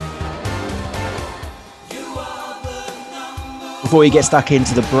Before we get stuck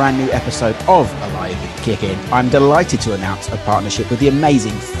into the brand new episode of Alive and Kicking, I'm delighted to announce a partnership with the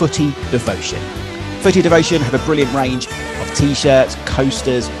amazing Footy Devotion. Footy Devotion have a brilliant range of t-shirts,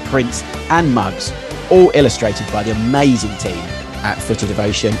 coasters, prints and mugs, all illustrated by the amazing team at Footy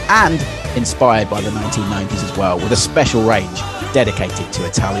Devotion and inspired by the 1990s as well, with a special range dedicated to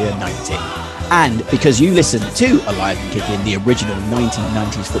Italia 90. And because you listen to Alive and Kicking, the original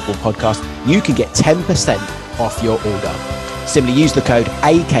 1990s football podcast, you can get 10% off your order. Simply use the code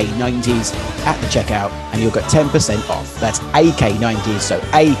AK90s at the checkout and you'll get 10% off. That's AK90s, so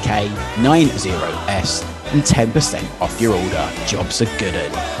AK90S, and 10% off your order. Jobs are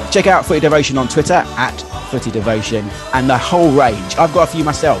good. Check out Footy Devotion on Twitter at Footy Devotion and the whole range. I've got a few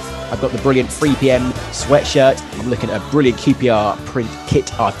myself. I've got the brilliant 3PM sweatshirt. I'm looking at a brilliant QPR print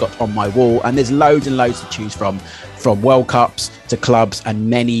kit I've got on my wall, and there's loads and loads to choose from World Cups to clubs and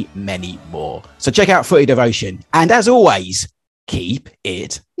many, many more. So check out Footy Devotion. And as always, keep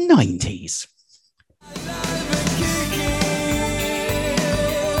it 90s.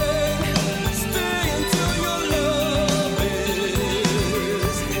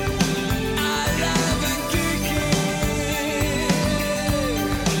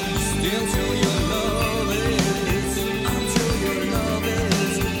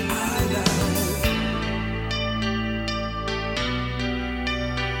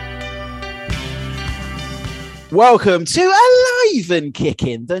 Welcome to Alive and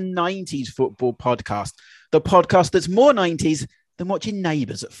Kicking, the 90s football podcast. The podcast that's more 90s than watching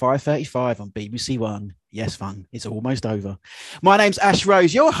Neighbours at 5:35 on BBC One. Yes, fun. It's almost over. My name's Ash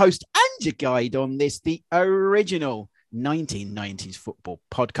Rose, your host and your guide on this, the original 1990s football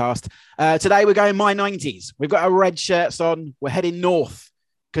podcast. Today we're going my 90s. We've got our red shirts on. We're heading north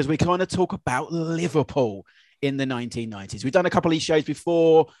because we kind of talk about Liverpool in the 1990s. We've done a couple of these shows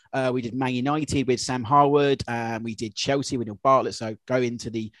before. We did Man United with Sam Harwood, and we did Chelsea with Neil Bartlett. So go into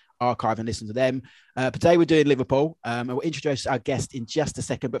the archive and listen to them. But today we're doing Liverpool. And we'll introduce our guest in just a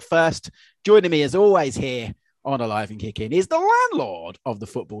second. But first, joining me as always here on Alive and Kicking is the landlord of the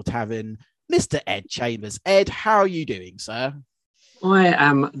Football Tavern, Mr. Ed Chambers. Ed, how are you doing, sir? I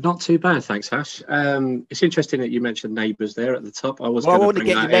am not too bad, thanks, Ash. It's interesting that you mentioned Neighbours there at the top. I want to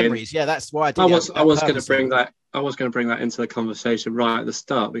get your memories. Yeah, that's why I did. I was going to bring that. I was going to bring that into the conversation right at the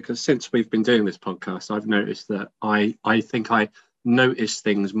start, because since we've been doing this podcast, I've noticed that I think I noticed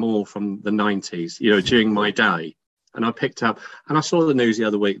things more from the 90s, during my day. And I picked up, and I saw the news the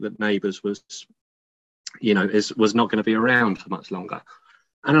other week that Neighbours was not going to be around for much longer.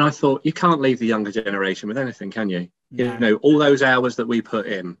 And I thought, you can't leave the younger generation with anything, can you? No. All those hours that we put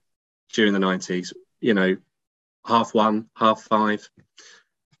in during the 90s, 1:30, 5:30,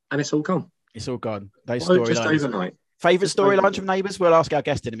 and it's all gone. It's all gone. Those just storylines. Overnight. Favourite storyline from Neighbours? We'll ask our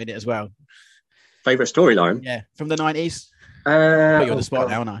guest in a minute as well. Favourite storyline? Yeah, from the 90s? Put you on the spot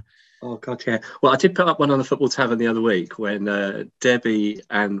now, aren't I? Oh, God, yeah. Well, I did put up one on the Football Tavern the other week when Debbie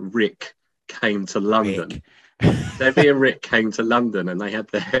and Rick came to London. Debbie and Rick came to London, and they had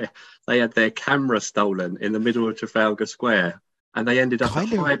their camera stolen in the middle of Trafalgar Square, and they ended up at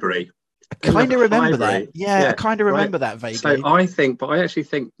Highbury. I kind of remember that. Yeah, I kind of remember that vaguely. So I actually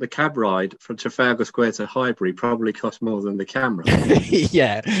think the cab ride from Trafalgar Square to Highbury probably cost more than the camera.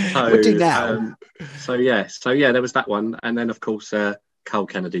 Yeah. We'll do now. So there was that one, and then of course Carl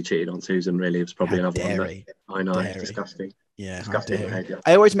Kennedy cheated on Susan. Really, it was probably another one. I know, it's disgusting. Yeah, disgusting behaviour.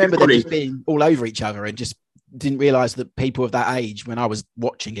 I always remember them just being all over each other and just didn't realise that people of that age, when I was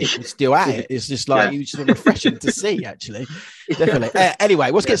watching it, were still at it. It's just like, you just refreshing to see, actually. Definitely. Anyway,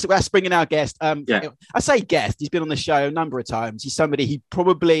 let's bring in our guest. I say guest, he's been on the show a number of times. He's somebody he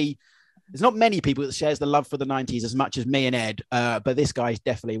probably, there's not many people that shares the love for the 90s as much as me and Ed, but this guy is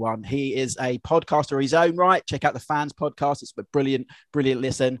definitely one. He is a podcaster of his own right. Check out the Fans podcast. It's a brilliant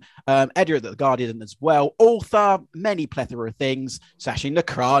listen. Editor at The Guardian as well. Author, many plethora of things. Sachin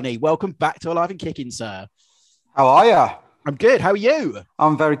Nakrani, welcome back to Alive and Kicking, sir. How are you? I'm good. How are you?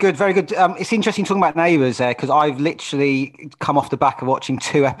 I'm very good, very good. It's interesting talking about Neighbours there, because I've literally come off the back of watching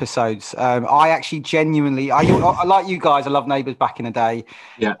 2 episodes. I actually genuinely, I like you guys, I love Neighbours back in the day.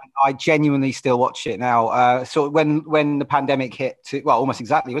 Yeah. I genuinely still watch it now. So when the pandemic hit, almost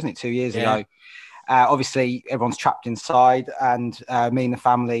exactly, wasn't it, 2 years ago? Obviously, everyone's trapped inside, and me and the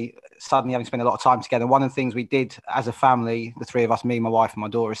family suddenly having spent a lot of time together. One of the things we did as a family, the 3 of us, me, my wife and my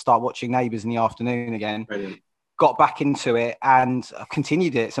daughter, is start watching Neighbours in the afternoon again. Brilliant. got back into it and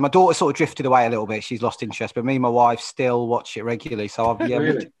continued it. So my daughter sort of drifted away a little bit. She's lost interest, but me and my wife still watch it regularly. So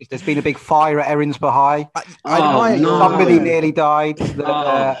Really? there's been a big fire at Erinsborough High. No. Somebody nearly died.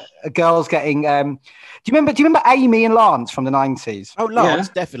 A girl's getting. Do you remember Amy and Lance from the 90s? Oh, Lance,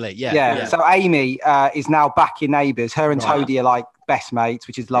 definitely. Yeah. So Amy is now back in Neighbours. Her and Toadie are like best mates,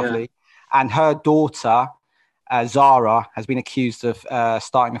 which is lovely. And her daughter, Zara, has been accused of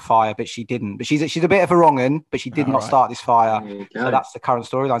starting a fire, but she didn't. But she's a bit of a wrong-un, but she did not start this fire. So that's the current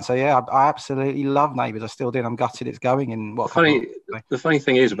storyline. So yeah, I absolutely love Neighbours. I still do. And I'm gutted it's going in what. The funny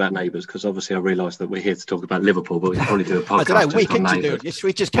thing is about Neighbours, because obviously I realise that we're here to talk about Liverpool, but we can probably do a podcast. I don't know. We can do it.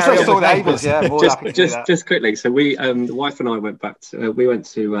 We just carry on with Neighbours. Yeah, just quickly. So we, the wife and I went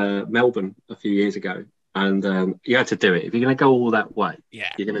to Melbourne a few years ago. And you had to do it. If you're going to go all that way,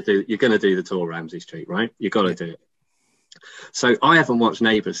 you're going to do the tour Ramsey Street, right? You've got to do it. So I haven't watched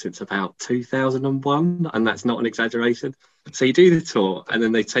Neighbours since about 2001, and that's not an exaggeration. So you do the tour, and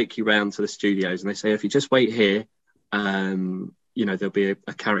then they take you round to the studios, and they say, if you just wait here, there'll be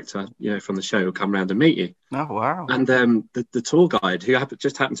a character, from the show who'll come round and meet you. Oh wow! And the tour guide, who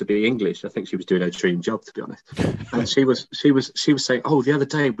just happened to be English, I think she was doing her dream job, to be honest. And she was saying, "Oh, the other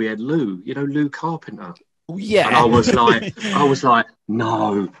day we had Lou, Lou Carpenter." Yeah. And I was like,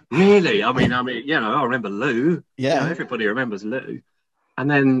 no, really? I mean, I remember Lou. Yeah. Everybody remembers Lou.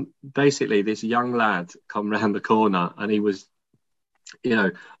 And then basically this young lad come round the corner, and he was,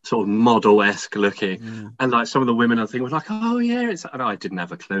 sort of model-esque looking. And like some of the women, I think, were like, oh yeah, and I didn't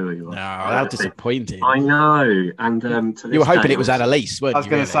have a clue who he was. No, how disappointing. I know. And you were hoping it was Annalise, weren't you? I was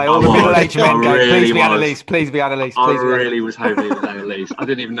going to say, all the middle-aged men go, please be Annalise, please be Annalise. I really was hoping it was Annalise. I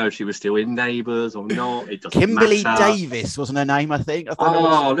didn't even know if she was still in Neighbours or not. It doesn't Kimberly matter. Davis wasn't her name, I think. Look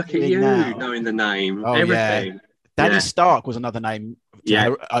at you knowing the name. Oh, everything. Yeah. Danny Stark was another name.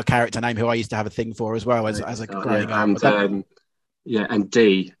 A character name who I used to have a thing for as well as a growing up. And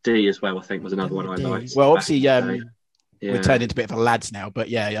D as well, I think, was another one I liked. Well, obviously, we're turned into a bit of a lads now, but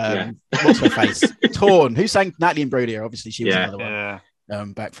what's her face? Torn. Who sang Natalie Imbruglia? Obviously, she was another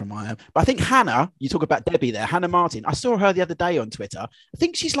one. Back from my but I think Hannah, you talk about Debbie there, Hannah Martin. I saw her the other day on Twitter. I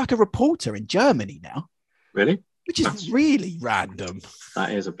think she's like a reporter in Germany now. Really? Which is really random.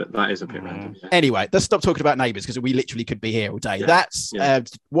 That is a bit random. Yeah. Anyway, let's stop talking about Neighbours because we literally could be here all day. That's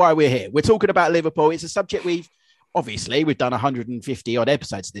why we're here. We're talking about Liverpool. It's a subject we've done 150 odd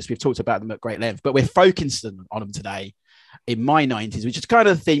episodes of this. We've talked about them at great length, but we're focusing on them today in my 90s, which is kind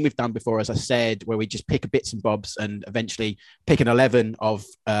of the theme we've done before, as I said, where we just pick a bits and bobs and eventually pick an 11 of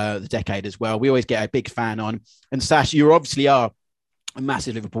the decade as well. We always get a big fan on. And Sash, you obviously are a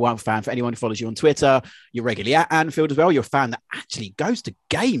massive Liverpool One fan. For anyone who follows you on Twitter, you're regularly at Anfield as well. You're a fan that actually goes to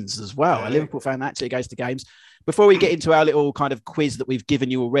games as well. A Liverpool fan that actually goes to games. Before we get into our little kind of quiz that we've given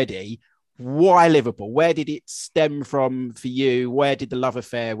you already, why Liverpool? Where did it stem from for you? Where did the love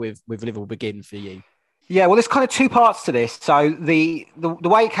affair with Liverpool begin for you? Yeah, well, there's kind of two parts to this. So the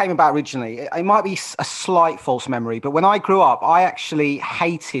way it came about originally, it might be a slight false memory, but when I grew up, I actually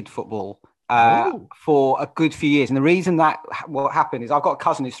hated football for a good few years. And the reason that what happened is I've got a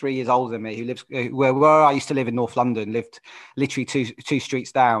cousin who's 3 years older than me who lives where I used to live in North London, lived literally two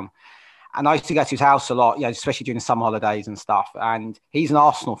streets down. And I used to go to his house a lot, especially during the summer holidays and stuff. And he's an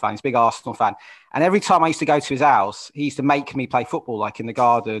Arsenal fan. He's a big Arsenal fan. And every time I used to go to his house, he used to make me play football, like in the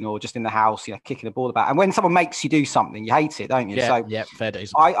garden or just in the house, kicking the ball about. And when someone makes you do something, you hate it, don't you? Fair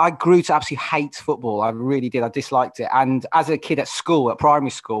days. I grew to absolutely hate football. I really did. I disliked it. And as a kid at school, at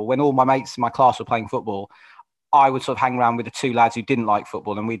primary school, when all my mates in my class were playing football, I would sort of hang around with the two lads who didn't like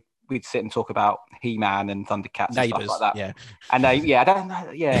football, and we'd sit and talk about He-Man and Thundercats and stuff like that. Yeah. And I don't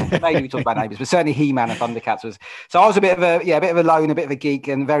know. Yeah, maybe we talk about Neighbours, but certainly He-Man and Thundercats was. So I was a bit of a lone, a bit of a geek,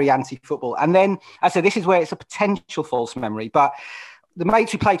 and very anti-football. And then I said, this is where it's a potential false memory, but the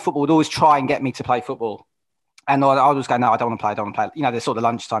mates who played football would always try and get me to play football. And I was going, no, I don't want to play. There's sort of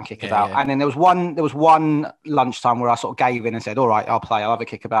lunchtime kickabout. Yeah. And then there was one lunchtime where I sort of gave in and said, all right, I'll play. I'll have a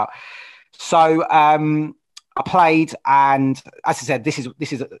kickabout. So I played, and as I said, this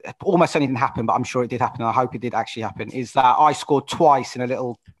is almost anything happened, but I'm sure it did happen, and I hope it did actually happen, is that I scored twice in a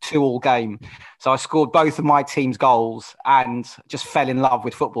little 2-2 game. So I scored both of my team's goals and just fell in love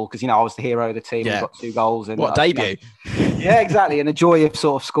with football because, I was the hero of the team and got 2 goals. And what a debut. Yeah, exactly. And the joy of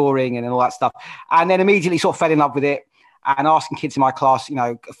sort of scoring and all that stuff. And then immediately sort of fell in love with it. And asking kids in my class,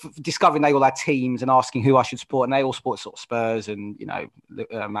 discovering they all had teams and asking who I should support. And they all support sort of Spurs and,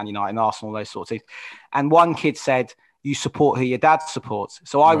 Man United and Arsenal, those sorts of things. And one kid said, you support who your dad supports.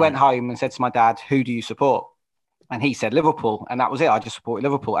 So I went home and said to my dad, who do you support? And he said Liverpool. And that was it. I just supported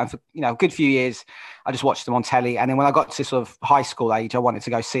Liverpool. And for, a good few years, I just watched them on telly. And then when I got to sort of high school age, I wanted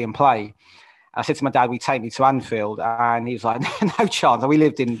to go see them play. I said to my dad, "We take me to Anfield," and he was like, "No chance." We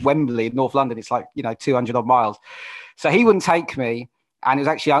lived in Wembley, North London. It's like 200 odd miles, so he wouldn't take me. And it was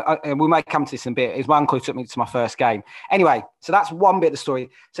actually, and we may come to this in a bit. It was my uncle who took me to my first game. Anyway, so that's one bit of the story.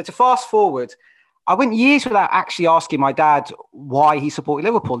 So to fast forward, I went years without actually asking my dad why he supported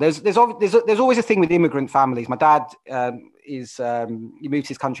Liverpool. There's always a thing with immigrant families. My dad he moved to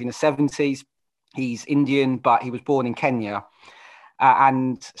his country in the 70s. He's Indian, but he was born in Kenya.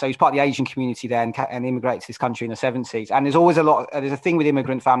 And so he's part of the Asian community there and immigrated to this country in the 70s. And there's always there's a thing with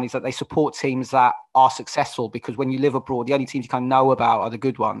immigrant families that they support teams that are successful, because when you live abroad, the only teams you kind of know about are the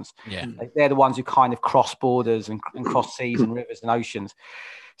good ones. Yeah. They're the ones who kind of cross borders and cross seas and rivers and oceans.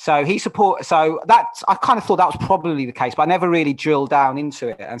 So I kind of thought that was probably the case, but I never really drilled down into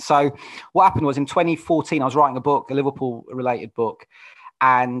it. And so what happened was in 2014, I was writing a Liverpool related book.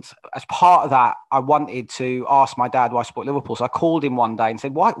 And as part of that, I wanted to ask my dad why I support Liverpool. So I called him one day and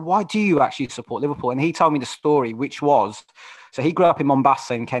said, why do you actually support Liverpool? And he told me the story, which was, so he grew up in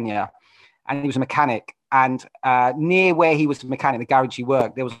Mombasa in Kenya, and he was a mechanic. And near where he was a mechanic, the garage he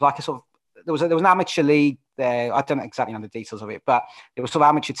worked, there was like there was an amateur league there. I don't exactly know the details of it, but there were sort of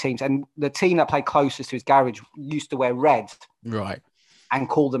amateur teams. And the team that played closest to his garage used to wear red. Right. And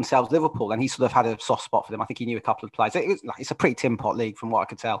called themselves Liverpool, and he sort of had a soft spot for them. I think he knew a couple of players. It's a pretty tin pot league, from what I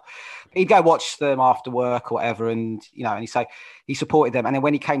could tell. He'd go watch them after work or whatever, and he supported them. And then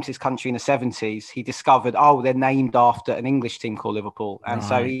when he came to this country in the 70s, he discovered, they're named after an English team called Liverpool, and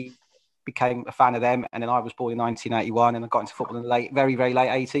so he became a fan of them. And then I was born in 1981, and I got into football in the very, very late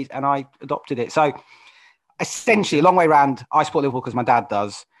 80s, and I adopted it. So essentially, a long way around, I support Liverpool because my dad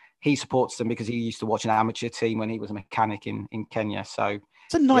does. He supports them because he used to watch an amateur team when he was a mechanic in Kenya. So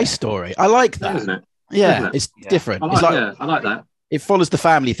it's a nice story. I like that. Isn't it? Yeah, Isn't it? it's different. I like that. It follows the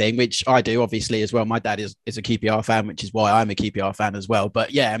family thing, which I do obviously as well. My dad is a QPR fan, which is why I'm a QPR fan as well. But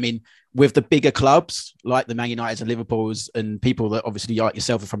yeah, I mean, with the bigger clubs like the Man Uniteds and Liverpools and people that obviously like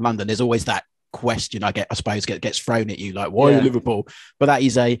yourself are from London, there's always that question I suppose gets thrown at you, like, why are you Liverpool? But that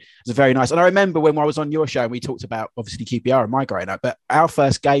is a very nice. And I remember when I was on your show and we talked about obviously QPR and my growing up, but our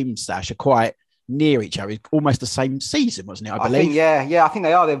first games, Sash, are quite near each other. Almost the same season, wasn't it? I believe. I think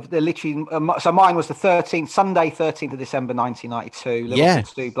they are. They're literally. So mine was the 13th, Sunday, 13th of December, 1992.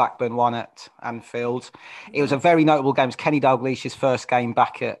 Liverpool 2, Blackburn 1 at Anfield. It was a very notable game. It was Kenny Dalglish's first game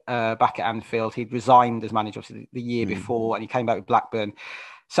back at Anfield. He'd resigned as manager obviously the year before, and he came back with Blackburn.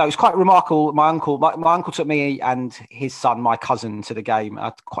 So it was quite remarkable. My uncle took me and his son, my cousin, to the game.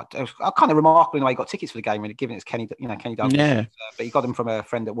 It was kind of remarkable in the way he got tickets for the game, and given it's Kenny Dalglish. Yeah. But he got them from a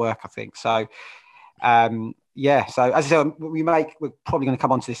friend at work, I think. So, so as I said, we're probably going to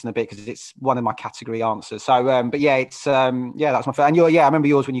come on to this in a bit because it's one of my category answers. So, but yeah, it's that's my favorite. And I remember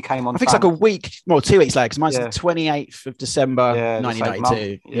yours when you came on. I think it's like a week, 2 weeks later, because mine's the 28th of December,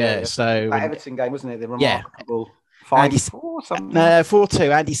 1992. So that Everton game, wasn't it? The remarkable.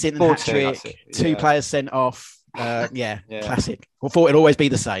 4-2. Andy Sinton hat-trick, 2 players sent off. Classic. I thought it'd always be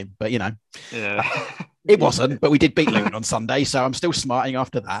the same, but it wasn't. But we did beat Luton on Sunday, so I'm still smarting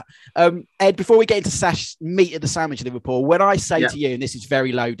after that. Ed, before we get into Sash's meat of the sandwich, Liverpool, when I say to you, and this is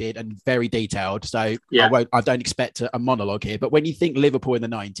very loaded and very detailed, so I don't expect a monologue here, but when you think Liverpool in the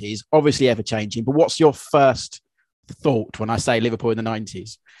 90s, obviously ever changing, but what's your first thought when I say Liverpool in the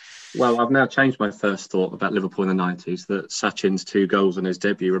 90s? Well, I've now changed my first thought about Liverpool in the 90s, that Sachin's 2 goals in his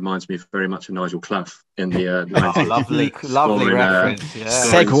debut reminds me very much of Nigel Clough in the 90s. Lovely reference.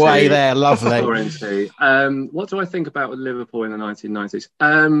 Segue there, lovely. What do I think about Liverpool in the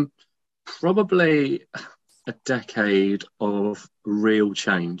 1990s? Probably a decade of real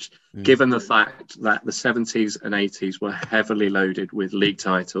change, given the fact that the 70s and 80s were heavily loaded with league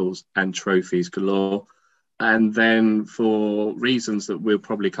titles and trophies galore. And then for reasons that we'll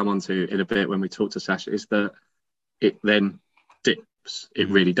probably come on to in a bit when we talk to Sasha, is that it then dips. It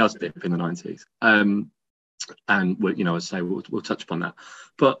really does dip in the 90s. And, I'd say we'll touch upon that.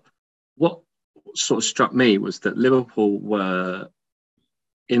 But what sort of struck me was that Liverpool were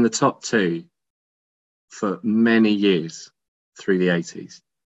in the top 2 for many years through the 80s.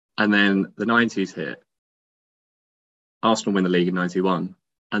 And then the 90s hit. Arsenal win the league in 91.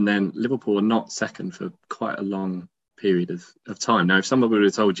 And then Liverpool were not second for quite a long period of time. Now, if someone would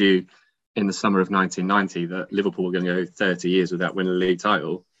have told you in the summer of 1990 that Liverpool were going to go 30 years without winning a league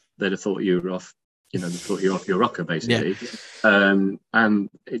title, they'd have thought you were off, off your rocker, basically. Yeah. And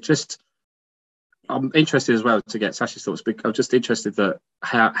it just, I'm interested as well to get Sasha's thoughts, because I'm just interested that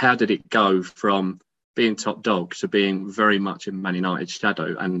how did it go from being top dog to being very much in Man United's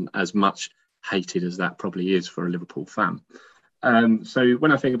shadow, and as much hated as that probably is for a Liverpool fan. So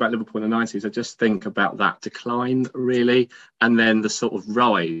when I think about Liverpool in the 90s, I just think about that decline, really, and then the sort of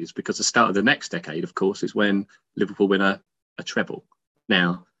rise, because the start of the next decade, of course, is when Liverpool win a treble.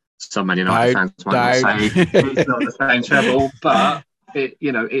 Now, some Man United fans might not say it's not the same treble, but it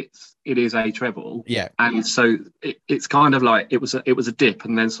is a treble. Yeah. And so it's kind of like it was a dip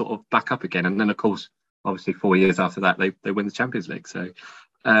and then sort of back up again. And then, of course, obviously 4 years after that, they win the Champions League. So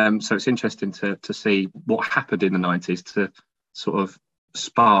it's interesting to see what happened in the 90s to sort of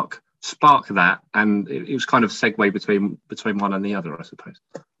spark that, and it was kind of segue between one and the other, I suppose.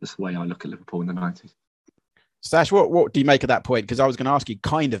 That's the way I look at Liverpool in the 90s. Stash, what do you make of that point? Because I was going to ask you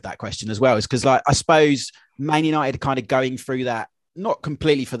kind of that question as well. Is because, like, I suppose Man United kind of going through that, not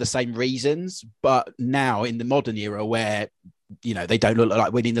completely for the same reasons, but now in the modern era where, you know, they don't look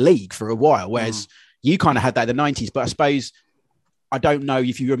like winning the league for a while, whereas you kind of had that in the 90s. But I suppose, I don't know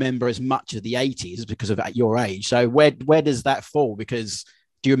if you remember as much of the 80s because of at your age. So where does that fall? Because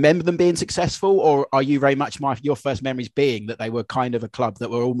do you remember them being successful, or are you very much your first memories being that they were kind of a club that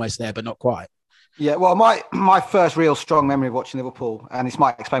were almost there but not quite? Yeah, well, my first real strong memory of watching Liverpool, and this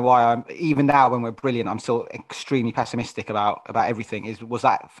might explain why I'm, even now when we're brilliant, I'm still extremely pessimistic about everything, was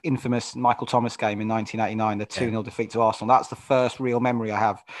that infamous Michael Thomas game in 1989, the 2-0 defeat to Arsenal. That's the first real memory I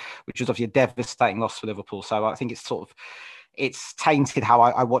have, which was obviously a devastating loss for Liverpool. So I think it's tainted how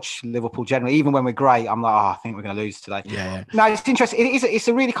I watch Liverpool generally. Even when we're great, I'm like, I think we're going to lose today. Yeah. No, it's interesting. It's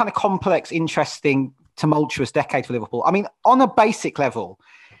a really kind of complex, interesting, tumultuous decade for Liverpool. I mean, on a basic level,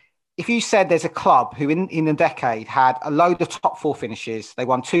 if you said there's a club who in the decade had a load of top 4 finishes, they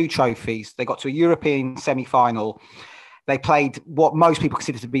won 2 trophies, they got to a European semi-final, they played what most people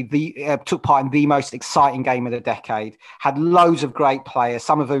consider to be took part in the most exciting game of the decade, had loads of great players,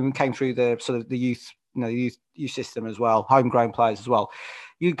 some of whom came through the sort of the youth, youth system as well, homegrown players as well.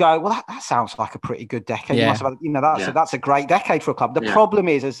 You go, well, that sounds like a pretty good decade. Yeah. That's a great decade for a club. The problem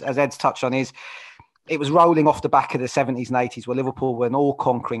is, as Ed's touched on, is it was rolling off the back of the 70s and 80s where Liverpool were an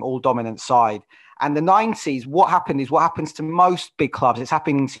all-conquering, all-dominant side. And the 90s, what happens to most big clubs, it's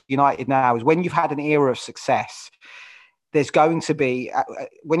happening to United now, is when you've had an era of success, there's going to be,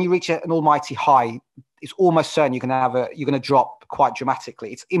 when you reach an almighty high, it's almost certain you're going to drop quite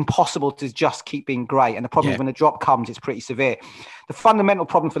dramatically. It's impossible to just keep being great. And the problem is when the drop comes, it's pretty severe. The fundamental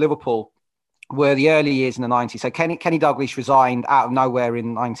problem for Liverpool were the early years in the 90s. So Kenny Dalglish resigned out of nowhere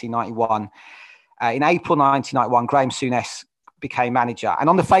in 1991. In April 1991, Graham Souness became manager. And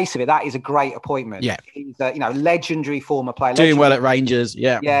on the face of it, that is a great appointment. Yeah. He's a legendary former player. Doing well at Rangers.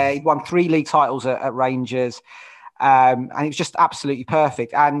 Yeah. Yeah, he won 3 league titles at Rangers. And it was just absolutely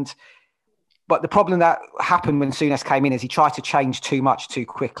perfect. But the problem that happened when Souness came in is he tried to change too much too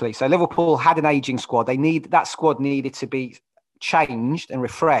quickly. So Liverpool had an aging squad. That squad needed to be changed and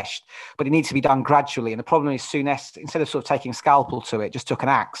refreshed, but it needs to be done gradually. And the problem is Souness, instead of sort of taking a scalpel to it, just took an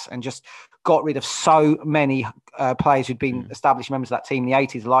axe and just got rid of so many players who'd been established members of that team in the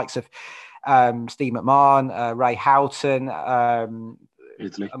 80s, the likes of Steve McMahon, Ray Houghton,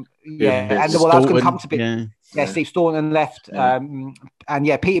 Italy. And I was going to come to bit. Yeah, Steve Staunton left.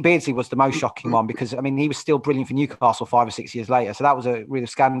 Peter Beardsley was the most shocking one because, I mean, he was still brilliant for Newcastle 5 or 6 years later. So that was a really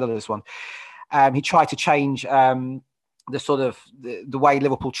scandalous one. He tried to change the sort of the way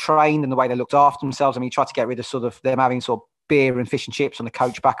Liverpool trained and the way they looked after themselves. I mean, he tried to get rid of sort of them having sort of beer and fish and chips on the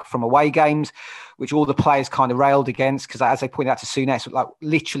coach back from away games, which all the players kind of railed against because, as they pointed out to Souness, like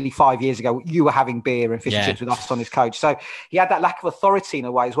literally 5 years ago, you were having beer and fish and chips with us on his coach. So he had that lack of authority in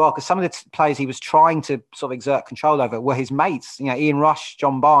a way as well, because some of the players he was trying to sort of exert control over were his mates. You know, Ian Rush,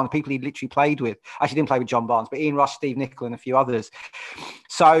 John Barnes, people he literally played with. Actually, didn't play with John Barnes, but Ian Rush, Steve Nicol, and a few others.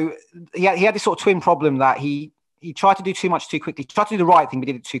 So he had this sort of twin problem that he tried to do too much too quickly. He tried to do the right thing, but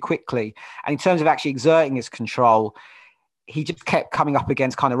did it too quickly. And in terms of actually exerting his control, he just kept coming up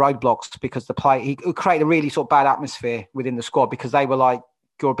against kind of roadblocks because he created a really sort of bad atmosphere within the squad because they were like,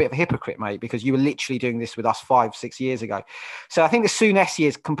 you're a bit of a hypocrite, mate, because you were literally doing this with us 5-6 years ago. So I think the Souness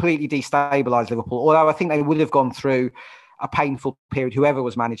years completely destabilised Liverpool, although I think they would have gone through a painful period, whoever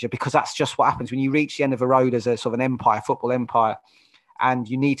was manager, because that's just what happens when you reach the end of a road as a sort of an empire, football empire, and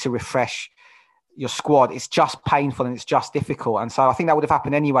you need to refresh your squad. It's just painful and it's just difficult. And so I think that would have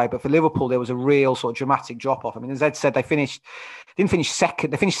happened anyway. But for Liverpool, there was a real sort of dramatic drop off. I mean, as Ed said, they didn't finish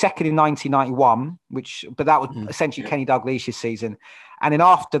second. They finished second in 1991, but that was essentially Kenny Dalglish's season. And then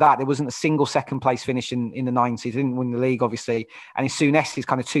after that, there wasn't a single second place finish in the 90s. They didn't win the league, obviously. And in Souness's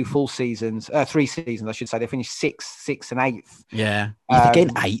kind of 3 seasons, I should say, they finished sixth and eighth. Yeah.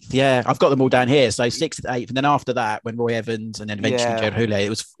 Again, eighth. Yeah. I've got them all down here. So 6th, 8th. And then after that, when Roy Evans and then eventually Gerard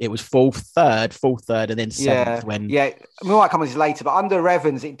Houllier, it was fourth, third, and then 7th. Yeah. We might come on this later, but under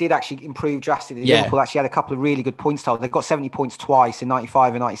Evans, it did actually improve drastically. Liverpool actually had a couple of really good points totals. They got 70 points twice in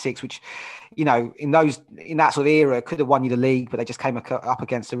 95 and 96, which, you know, in that sort of era, could have won you the league, but they just came up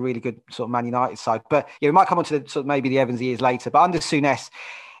against a really good sort of Man United side. But yeah, we might come on to the sort of maybe the Evans years later. But under Souness,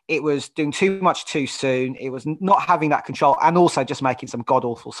 it was doing too much too soon. It was not having that control, and also just making some god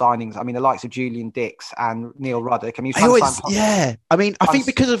awful signings. I mean, the likes of Julian Dix and Neil Ruddock. I mean, I think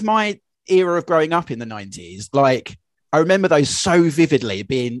because of my era of growing up in the 90s, like I remember those so vividly,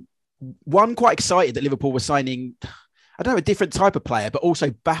 being one, quite excited that Liverpool was signing, I don't know, a different type of player, but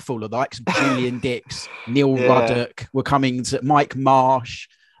also baffled the likes of Julian Dix, Neil Ruddock were coming to Mike Marsh.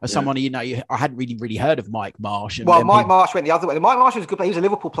 As someone, you know, I hadn't really heard of Mike Marsh. Mike Marsh went the other way. Mike Marsh was a good player. He was a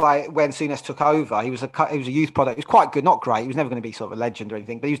Liverpool player when Souness took over. He was a youth product. He was quite good, not great. He was never going to be sort of a legend or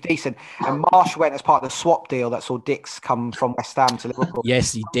anything, but he was decent. And Marsh went as part of the swap deal that saw Dix come from West Ham to Liverpool.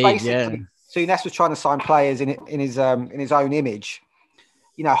 Yes, he did. Basically, Souness was trying to sign players in his own image.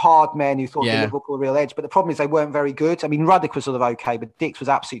 You know, hard men who thought Liverpool were a real edge. But the problem is they weren't very good. I mean, Ruddock was sort of okay, but Dix was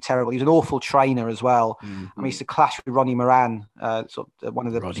absolutely terrible. He was an awful trainer as well. Mm-hmm. I mean, he used to clash with Ronnie Moran, one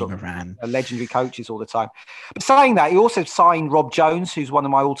of the legendary coaches all the time. But saying that, he also signed Rob Jones, who's one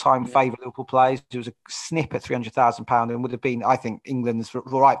of my all-time favourite Liverpool players. He was a snip at £300,000 and would have been, I think, England's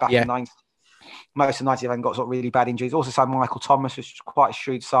right back in the 90s. Most of the 90s haven't got sort of really bad injuries. Also signed Michael Thomas, which was quite a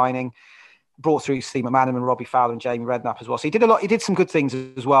shrewd signing. Brought through Steve McManaman, Robbie Fowler and Jamie Redknapp as well. So he did a lot. He did some good things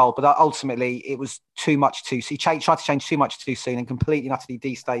as well, but ultimately it was too much too soon. He tried to change too much too soon and completely and utterly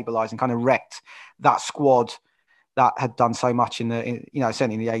destabilised and kind of wrecked that squad that had done so much certainly in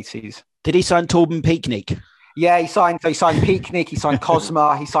the 80s. Did he sign Torben Peaknick? Yeah, he signed Peaknick, he signed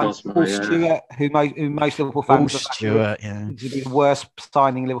Cosma, he signed Paul Stewart, who most Liverpool fans to be the worst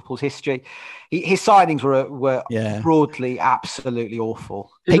signing in Liverpool's history. His signings were broadly absolutely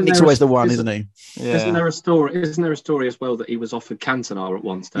awful. Peaknick's always the one, isn't he? Yeah. Isn't there a story as well that he was offered Cantona at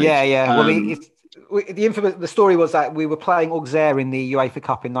one stage? Yeah. The story was that we were playing Auxerre in the UEFA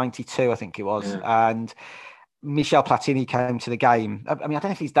Cup in '92, I think it was, and Michel Platini came to the game. I mean, I don't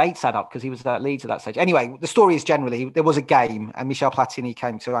know if his dates add up because he was at Leeds at that stage. Anyway, the story is generally there was a game and Michel Platini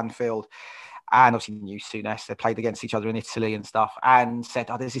came to Anfield and obviously knew Souness. They played against each other in Italy and stuff and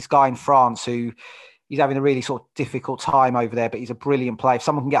said, there's this guy in France who he's having a really sort of difficult time over there, but he's a brilliant player. If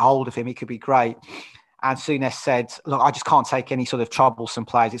someone can get hold of him, he could be great. And Souness said, look, I just can't take any sort of troublesome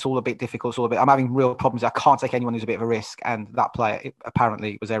players. It's all a bit difficult. I'm having real problems. I can't take anyone who's a bit of a risk. And that player,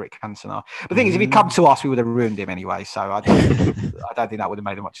 apparently, was Eric Cantona. But the thing is, if he'd come to us, we would have ruined him anyway. So I don't think that would have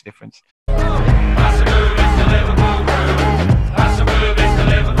made much difference. That's a move, it's the Liverpool crew. That's a move, it's the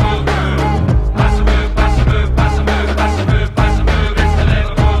Liverpool crew. That's a move, pass a move, pass a move, pass a move, pass a move, it's the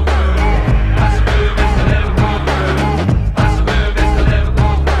Liverpool crew. That's a move, it's the Liverpool crew. That's a move, it's the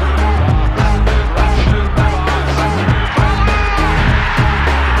Liverpool crew.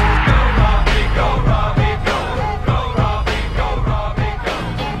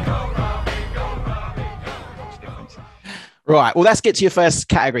 Right. Well, let's get to your first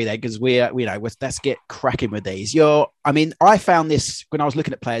category then, because let's get cracking with these. I found this when I was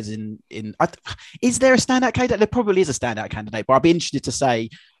looking at players is there a standout candidate? There probably is a standout candidate, but I'd be interested to say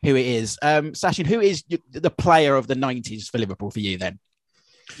who it is. Sachin, who is the player of the 90s for Liverpool for you then?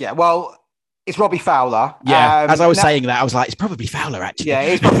 Yeah, well, it's Robbie Fowler. Yeah, as I was saying that, I was like, it's probably Fowler, actually. Yeah,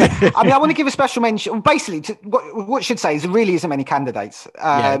 it's probably. I mean, I want to give a special mention. Basically, what I should say is there really isn't many candidates.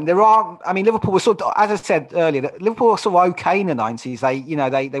 There are. I mean, Liverpool was sort of, as I said earlier, Liverpool were sort of okay in the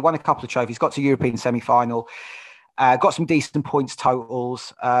 90s. They won a couple of trophies, got to European semi-final, got some decent points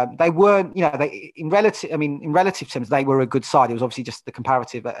totals. They weren't, in relative terms, they were a good side. It was obviously just the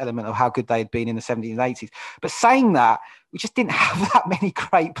comparative element of how good they had been in the 70s and 80s. But saying that, we just didn't have that many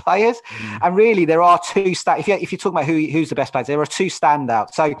great players. And really, there are two if you're talking about who's the best players, there are two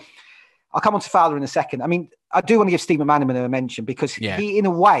standouts. So I'll come on to Fowler in a second. I mean, I do want to give Steve McManaman a mention because he, in a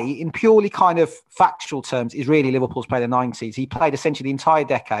way, in purely kind of factual terms, is really Liverpool's player in the 90s. He played essentially the entire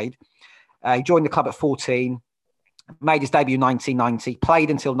decade. He joined the club at 14. Made his debut in 1990, played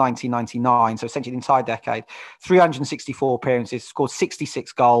until 1999, so essentially the entire decade. 364 appearances, scored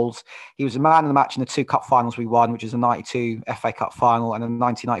 66 goals. He was a man of the match in the two cup finals we won, which is the 92 FA Cup final and the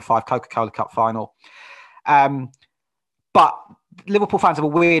 1995 Coca-Cola Cup final. But Liverpool fans have a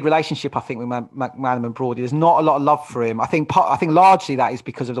weird relationship, I think, with McManaman and Broady. There's not a lot of love for him. I think largely that is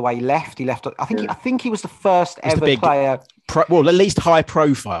because of the way he left. I think he was the first ever player. At least high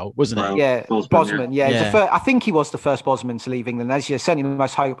profile, wasn't it? Yeah, Bosman. Yeah. I think he was the first Bosman to leave England. As you certainly the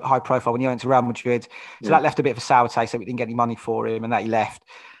most high profile when he went to Real Madrid. So that left a bit of a sour taste that we didn't get any money for him and that he left.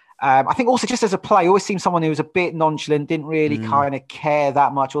 I think also just as a player, he always seemed someone who was a bit nonchalant, didn't really kind of care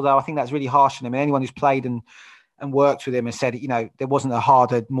that much. Although I think that's really harsh on him. And anyone who's played and worked with him and said, there wasn't a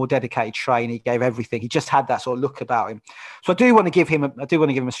harder, more dedicated trainer. He gave everything. He just had that sort of look about him. So I do want to give him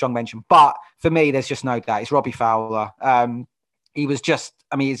a strong mention. But for me, there's just no doubt. It's Robbie Fowler. He was just,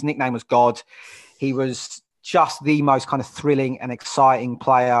 his nickname was God. He was just the most kind of thrilling and exciting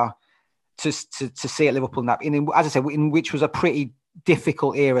player to see at Liverpool. As I said, in which was a pretty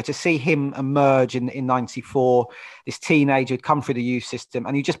difficult era, to see him emerge in 94, this teenager who'd come through the youth system,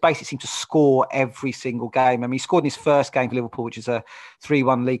 and he just basically seemed to score every single game. He scored in his first game for Liverpool, which is a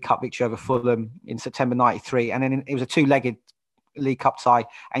 3-1 League Cup victory over Fulham in September 93, and then it was a 2-legged League Cup tie,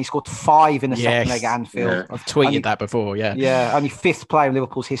 and he scored 5 in the second leg at Anfield. Yeah. I've tweeted that before. Only 5th player in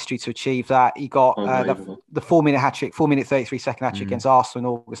Liverpool's history to achieve that. He got the 4-minute hat-trick, 4-minute 33-second hat-trick against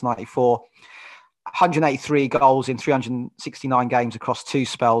Arsenal in August 94. 183 goals in 369 games across 2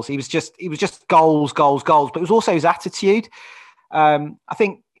 spells. He was just goals, but it was also his attitude. I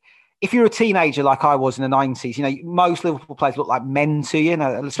think if you're a teenager like I was in the 90s, most Liverpool players look like men to you,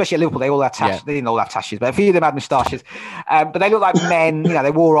 especially at Liverpool. They all had tashes. They didn't all have tashes, but a few of them had moustaches. But they looked like men.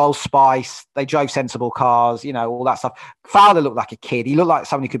 They wore Old Spice. They drove sensible cars. All that stuff. Fowler looked like a kid. He looked like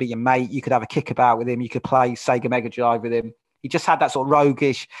someone who could be your mate. You could have a kickabout with him. You could play Sega Mega Drive with him. He just had that sort of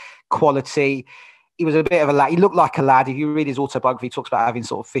roguish quality. He was a bit of a lad. He looked like a lad. If you read his autobiography, he talks about having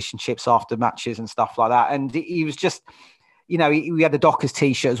sort of fish and chips after matches and stuff like that. And he was just, he had the Dockers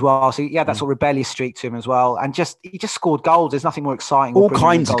t-shirt as well. So he had that sort of rebellious streak to him as well. And he just scored goals. There's nothing more exciting. All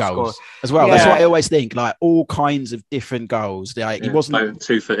kinds of goals as well. Yeah. That's what I always think, like all kinds of different goals. He wasn't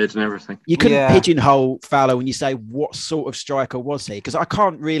two-footed and everything. You couldn't pigeonhole Fowler when you say what sort of striker was he? Because I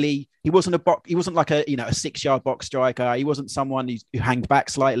can't really. He wasn't like a 6-yard box striker. He wasn't someone who hanged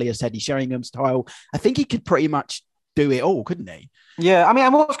back slightly, as Teddy Sheringham style. I think he could pretty much do it all, couldn't he? Yeah,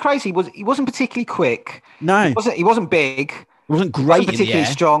 and what was crazy was he wasn't particularly quick. No, he wasn't big. He wasn't great. He wasn't particularly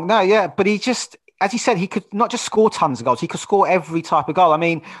strong. No, yeah, but he just, as he said, he could not just score tons of goals. He could score every type of goal.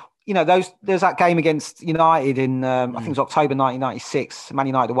 There's that game against United in I think it was October 1996, Man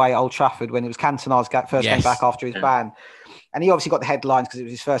United away at Old Trafford, when it was Cantona's first game back after his ban. And he obviously got the headlines because it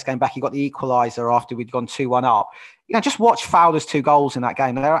was his first game back. He got the equaliser after we'd gone 2-1 up. Just watch Fowler's 2 goals in that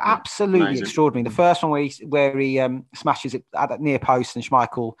game. They're absolutely extraordinary. The first one where he smashes it at that near post, and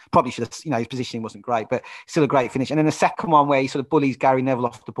Schmeichel probably should have, his positioning wasn't great, but still a great finish. And then the second one where he sort of bullies Gary Neville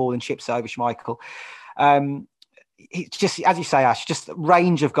off the ball and chips it over Schmeichel. He just, as you say, Ash, just a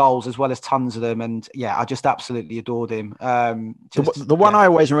range of goals as well as tons of them. And I just absolutely adored him. The one I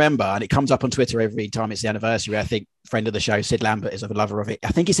always remember, and it comes up on Twitter every time it's the anniversary, I think friend of the show, Sid Lambert, is a lover of it.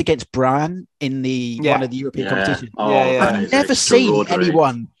 I think it's against Brann in one of the European competitions. I've never seen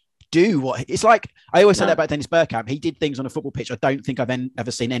anyone do what it's like. I always say that about Dennis Bergkamp. He did things on a football pitch I don't think I've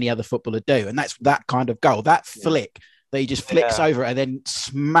ever seen any other footballer do. And that's that kind of goal, that flick that he just flicks over and then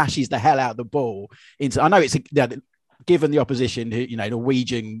smashes the hell out of the ball into. I know it's given the opposition,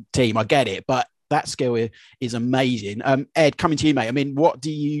 Norwegian team, I get it, but that skill is amazing. Ed, coming to you, mate.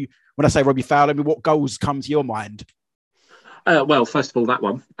 When I say Robbie Fowler, what goals come to your mind? Well, first of all, that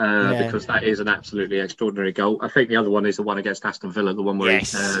one, because that is an absolutely extraordinary goal. I think the other one is the one against Aston Villa, the one where he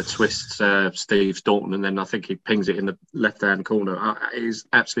twists Steve Staunton, and then I think he pings it in the left-hand corner. It is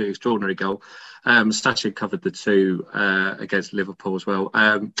absolutely extraordinary goal. Sachi covered the 2 against Liverpool as well,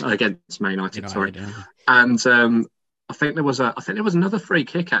 against Man United, sorry. Yeah. And I think there was another free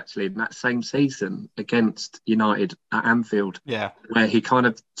kick actually in that same season against United at Anfield, where he kind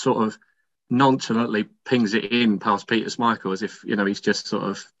of sort of nonchalantly pings it in past Peter Schmeichel as if he's just sort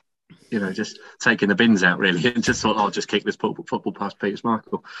of just taking the bins out really, and just thought, I'll just kick this football past Peter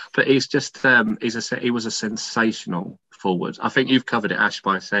Schmeichel. But he's just he was a sensational forward. I think you've covered it, Ash,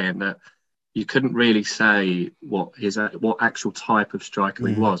 by saying that you couldn't really say what actual type of striker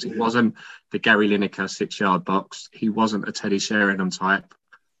he was. He wasn't the Gary Lineker 6-yard box. He wasn't a Teddy Sheringham type.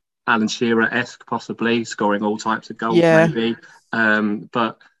 Alan Shearer-esque, possibly, scoring all types of goals, maybe.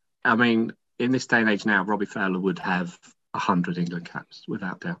 But, in this day and age now, Robbie Fowler would have 100 England caps,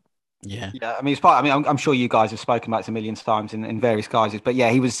 without doubt. Yeah. I'm sure you guys have spoken about it a million times in various guises, but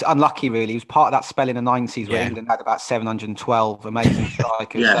he was unlucky, really. He was part of that spell in the 90s where England had about 712 amazing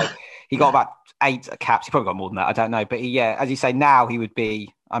strikers. So he got about 8 caps. He probably got more than that. I don't know. But as you say, now he would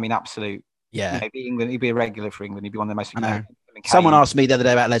be, absolute. Yeah. He'd be a regular for England. He'd be one of the most England someone asked me the other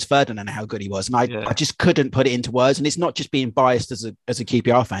day about Les Ferdinand and how good he was, and I just couldn't put it into words. And it's not just being biased as a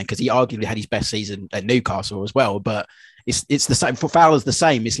QPR fan, because he arguably had his best season at Newcastle as well. But it's the same for Fowler's. The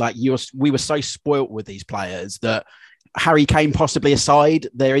same. It's like we were so spoilt with these players that Harry Kane possibly aside,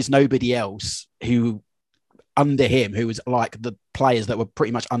 there is nobody else who under him who was like the players that were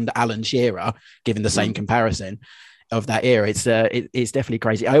pretty much under Alan Shearer, given the same comparison of that era. It's definitely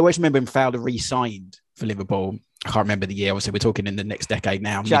crazy. I always remember when Fowler re-signed for Liverpool. I can't remember the year. So we're talking in the next decade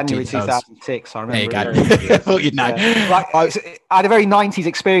now. January 2006. I remember. There you go. I thought you'd know. Yeah. I had a very 90s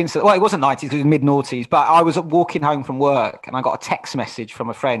experience. Well, it wasn't 90s because it was mid-noughties, but I was walking home from work and I got a text message from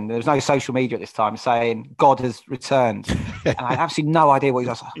a friend. There was no social media at this time saying God has returned. And I had absolutely no idea what he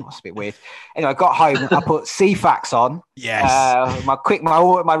was. I was like, oh, that's a bit weird. Anyway, I got home. I put CFAX on. Yes.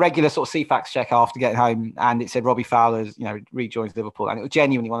 My regular sort of CFAX check after getting home, and it said Robbie Fowler, rejoins Liverpool, and it was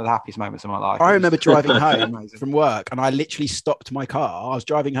genuinely one of the happiest moments of my life. I remember driving home from work, and I literally stopped my car. I was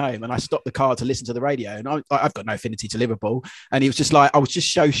driving home, and I stopped the car to listen to the radio. And I've got no affinity to Liverpool, and he was just like, I was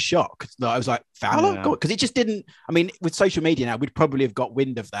just so shocked that I was like, Fowler, because it just didn't. I mean, with social media now, we'd probably have got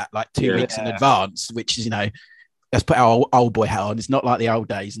wind of that like 2 weeks in advance, which is let's put our old boy hat on. It's not like the old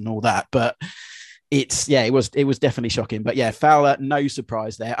days and all that, but. It was definitely shocking, but Fowler, no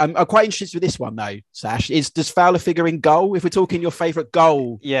surprise there. I'm quite interested with this one though, Sash. Does Fowler figure in goal? If we're talking your favourite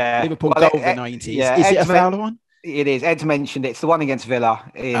goal, Liverpool goal of the 90s, is it a Fowler one? It is. Ed's mentioned it. It's the one against Villa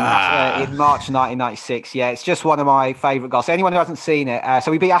in March 1996. Yeah, it's just one of my favourite goals. So anyone who hasn't seen it,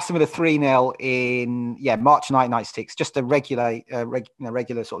 so we beat Aston Villa 3-0 in March 1996. Just a regular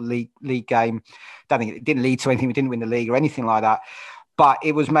sort of league game. Don't think it didn't lead to anything. We didn't win the league or anything like that. But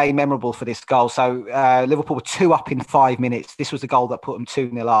it was made memorable for this goal. So Liverpool were 2 up in 5 minutes. This was the goal that put them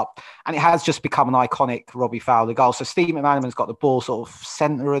 2-0 up. And it has just become an iconic Robbie Fowler goal. So Steve McManaman's got the ball sort of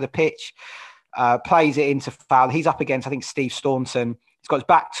centre of the pitch, plays it into Fowler. He's up against, I think, Steve Staunton. He's got his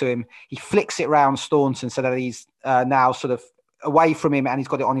back to him. He flicks it round Staunton so that he's now sort of away from him, and he's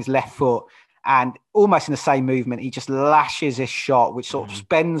got it on his left foot. And almost in the same movement, he just lashes his shot, which sort of just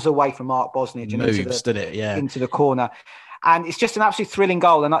bends away from Mark Bosnich and into the corner. And it's just an absolutely thrilling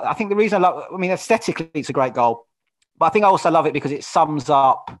goal. And I think the reason aesthetically, it's a great goal. But I think I also love it because it sums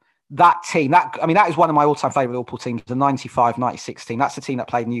up that team. That is one of my all-time favourite Liverpool teams, the 95-96 team. That's the team that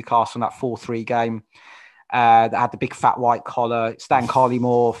played Newcastle in that 4-3 game. That had the big fat white collar, Stan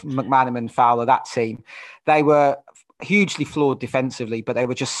Collymore, McManaman, Fowler, that team. They were hugely flawed defensively, but they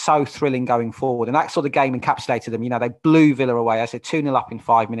were just so thrilling going forward. And that sort of game encapsulated them. They blew Villa away. I said 2-0 up in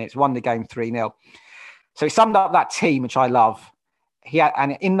 5 minutes, won the game 3-0. So he summed up that team, which I love.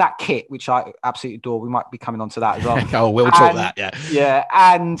 And in that kit, which I absolutely adore, we might be coming on to that as well. We'll talk that, Yeah,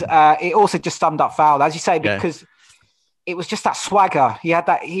 and it also just summed up Fowler, as you say, because it was just that swagger.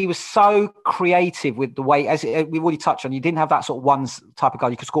 He was so creative with the way, as we've already touched on, you didn't have that sort of one type of goal.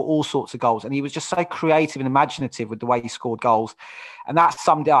 You could score all sorts of goals. And he was just so creative and imaginative with the way he scored goals. And that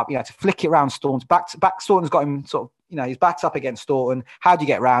summed it up, to flick it around Staunton. Staunton's got him sort of, his back's up against Staunton. How do you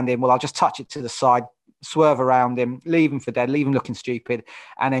get around him? Well, I'll just touch it to the side, swerve around him, leave him for dead, leave him looking stupid,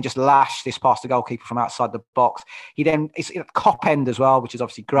 and then just lash this past the goalkeeper from outside the box. It's a cop end as well, which is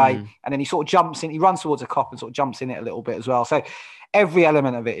obviously great. And then he sort of jumps in, he runs towards a cop and sort of jumps in it a little bit as well. So every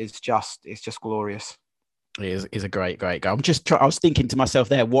element of it is just glorious. It is a great goal. I was thinking to myself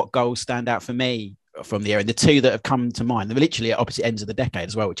there, what goals stand out for me from the era? And the two that have come to mind, they're literally at opposite ends of the decade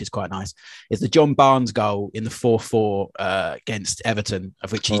as well, which is quite nice, is the John Barnes goal in the 4-4 against Everton,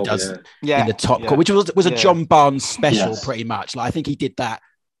 of which he does in the top court, which was a John Barnes special pretty much. Like I think he did that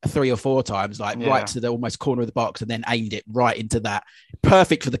 3 or 4 times, right to the almost corner of the box, and then aimed it right into that.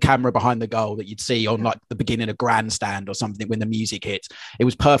 Perfect for the camera behind the goal that you'd see on like the beginning of Grandstand or something when the music hits. It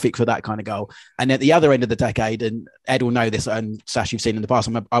was perfect for that kind of goal. And at the other end of the decade, and Ed will know this, and Sash, you've seen in the past,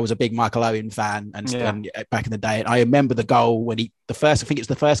 I was a big Michael Owen fan and back in the day. And I remember the goal when I think it's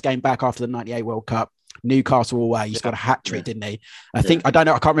the first game back after the 98 World Cup, Newcastle away. He's got a hat trick, didn't he? I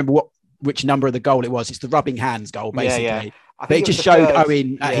can't remember which number of the goal it was. It's the rubbing hands goal, basically. But it just showed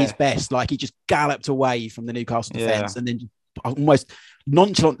Owen at his best. Like he just galloped away from the Newcastle defence and then almost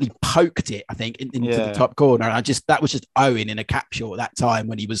nonchalantly poked it, I think, into the top corner. And that was just Owen in a capsule at that time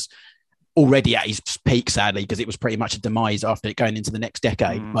when he was already at his peak, sadly, because it was pretty much a demise after it going into the next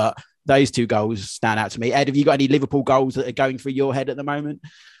decade. But those two goals stand out to me. Ed, have you got any Liverpool goals that are going through your head at the moment?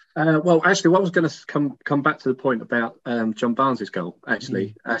 Well, actually, what I was going to come back to the point about John Barnes' goal,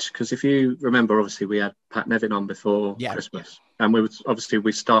 actually, Ash, because if you remember, obviously, we had Pat Nevin on before Christmas. And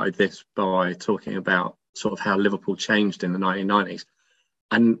we started this by talking about sort of how Liverpool changed in the 1990s.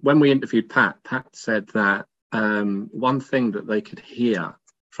 And when we interviewed Pat said that one thing that they could hear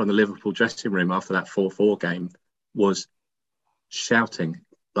from the Liverpool dressing room after that 4-4 game was shouting,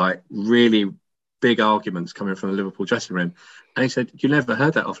 like really big arguments coming from the Liverpool dressing room. And he said, you never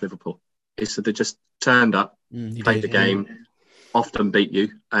heard that off Liverpool. He said they just turned up, played the game, often beat you,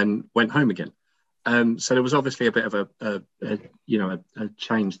 and went home again. So there was obviously a bit of a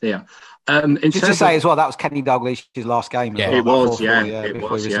change there. Just to say as well, that was Kenny Dalglish's last game. Yeah, it was.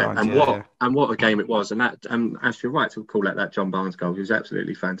 And what a game it was. And that, as you're right to call that John Barnes goal, he was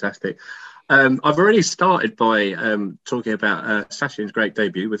absolutely fantastic. I've already started by talking about Sachin's great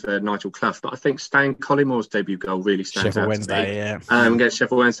debut with Nigel Clough, but I think Stan Collymore debut goal really stands out Wednesday, to me. Against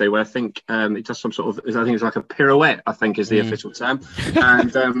Sheffield Wednesday, where I think it does some sort of, I think it's like a pirouette, I think is the official term,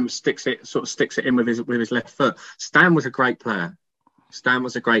 and sticks it in with his left foot. Stan was a great player.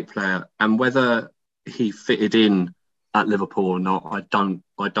 And whether he fitted in at Liverpool or not, I don't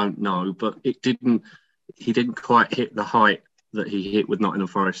know, but he didn't quite hit the height that he hit with Nottingham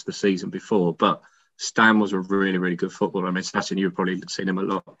Forest the season before. But Stan was a really, really good footballer. I mean, Sachin, you've probably seen him a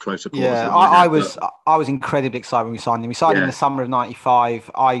lot closer. Yeah, I was incredibly excited when we signed him. We signed him in the summer of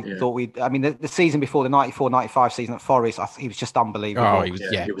 '95. The season before the '94-95 season at Forest, he was just unbelievable. Oh, he was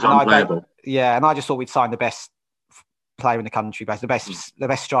unplayable. And I just thought we'd signed the best player in the country, the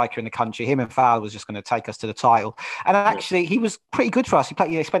best striker in the country. Him and Fowler was just going to take us to the title. And actually, he was pretty good for us.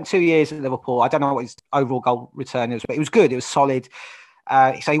 He spent 2 years at Liverpool. I don't know what his overall goal return is, but it was good. It was solid.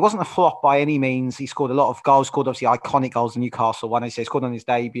 So he wasn't a flop by any means. He scored a lot of goals, scored obviously iconic goals in Newcastle one. He scored on his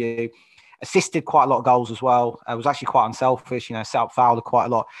debut, assisted quite a lot of goals as well. Was actually quite unselfish, set up Fowler quite a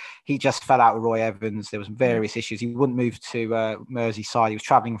lot. He just fell out with Roy Evans. There was various issues. He wouldn't move to Merseyside. He was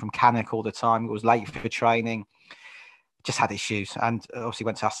travelling from Cannock all the time. He was late for training. Just had issues, and obviously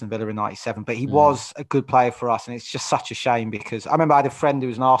went to Aston Villa in '97. But he was a good player for us, and it's just such a shame because I remember I had a friend who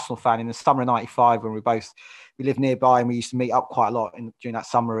was an Arsenal fan in the summer of '95 when we lived nearby, and we used to meet up quite a lot during that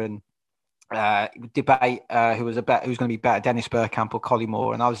summer and debate who was going to be better, Dennis Bergkamp or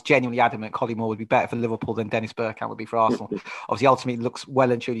Collymore. And I was genuinely adamant Collymore would be better for Liverpool than Dennis Bergkamp would be for Arsenal. Obviously, ultimately looks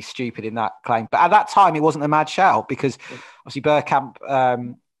well and truly stupid in that claim, but at that time it wasn't a mad shout because obviously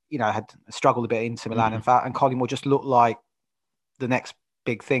Bergkamp had struggled a bit into Milan, and Collymore just looked like the next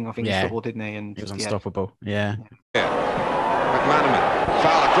big thing, I think, in football, didn't he? And he was unstoppable. Yeah. McManaman,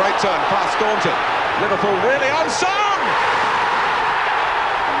 Fowler, great turn past Staunton. Liverpool really unsung.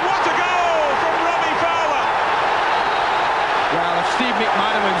 What a goal from Robbie Fowler! Well, if Steve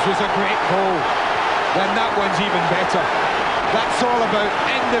McManaman's was a great goal, then that one's even better. That's all about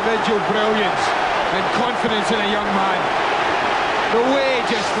individual brilliance and confidence in a young man. The way he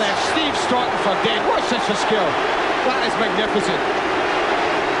just left Steve Staunton for dead. What such a skill. That is magnificent.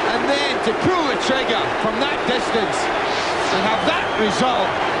 And then to pull the trigger from that distance and have that result,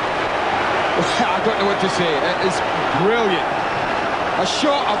 I don't know what to say. It is brilliant. A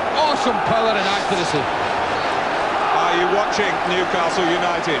shot of awesome power and accuracy. Are you watching Newcastle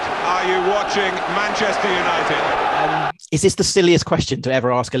United? Are you watching Manchester United? Is this the silliest question to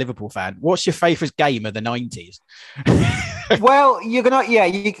ever ask a Liverpool fan? What's your favourite game of the 90s? Well, you're gonna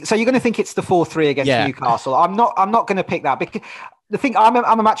think it's the 4-3 against Newcastle. I'm not gonna pick that because the thing I'm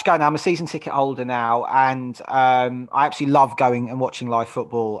a match guy now. I'm a season ticket holder now, and I absolutely love going and watching live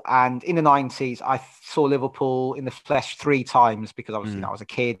football. And in the 90s, I saw Liverpool in the flesh 3 times because obviously I was a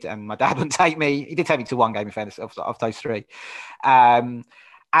kid and my dad wouldn't take me. He did take me to one game in fairness of those 3.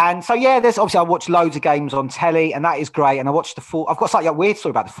 And so, there's obviously I watched loads of games on telly, and that is great. And I watched I've got slightly a weird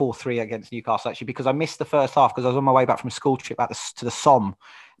story about the 4-3 against Newcastle actually, because I missed the first half because I was on my way back from a school trip to the Somme,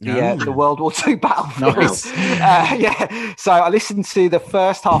 the World War II battlefield. Nice. So I listened to the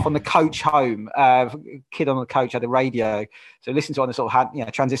first half on the coach home. Kid on the coach had a radio, so I listened to it on the sort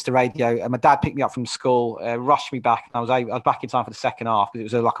of transistor radio. And my dad picked me up from school, rushed me back, and I was back in time for the second half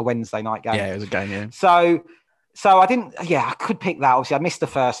because it was like a Wednesday night game. Yeah, it was a game. Yeah. So I didn't. Yeah, I could pick that. Obviously, I missed the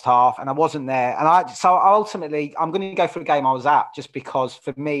first half, and I wasn't there. And ultimately, I'm going to go for a game I was at, just because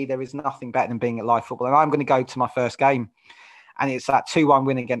for me there is nothing better than being at live football. And I'm going to go to my first game, and it's that 2-1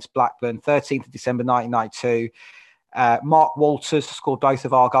 win against Blackburn, 13th of December 1992. Mark Walters scored both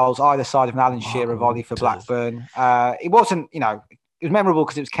of our goals, either side of an Alan Shearer volley for Blackburn. It wasn't, it was memorable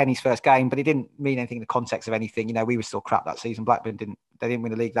because it was Kenny's first game, but it didn't mean anything in the context of anything. We were still crap that season. Blackburn didn't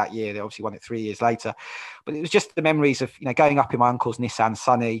win the league that year. They obviously won it 3 years later. But it was just the memories of, going up in my uncle's Nissan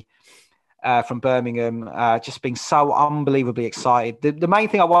Sunny from Birmingham, just being so unbelievably excited. The main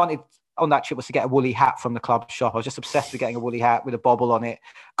thing I wanted on that trip was to get a woolly hat from the club shop. I was just obsessed with getting a woolly hat with a bobble on it.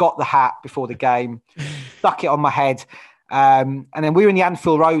 Got the hat before the game, stuck it on my head. And then we were in the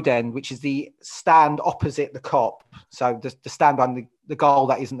Anfield Road end, which is the stand opposite the Kop. So the stand behind the goal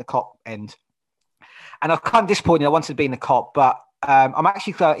that isn't the Kop end. And I was kind of disappointed. I wanted to be in the Kop, but I'm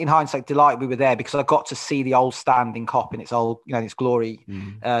actually, in hindsight, delighted we were there because I got to see the old stand in Cop in its its glory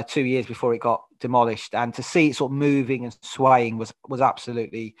 2 years before it got demolished, and to see it sort of moving and swaying was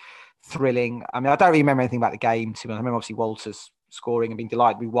absolutely thrilling. I mean, I don't really remember anything about the game. I remember obviously Walters scoring and being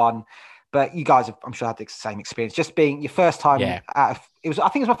delighted we won. But you guys have, I'm sure, had the same experience. Just being your first time I think it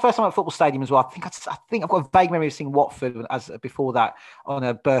was my first time at a football stadium as well. I think I've got a vague memory of seeing Watford before that on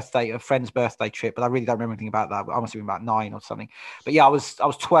a friend's birthday trip, but I really don't remember anything about that. I must have been about 9 or something. But yeah, I was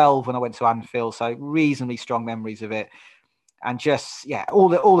 12 when I went to Anfield, so reasonably strong memories of it. And just all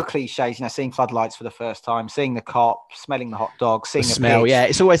the cliches, seeing floodlights for the first time, seeing the Cop, smelling the hot dog, seeing the smell. pitch. Yeah,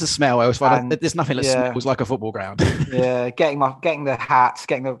 it's always a smell. I always find there's nothing that smells like a football ground. Getting the hats,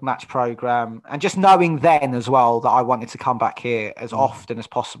 getting the match program, and just knowing then as well that I wanted to come back here as often as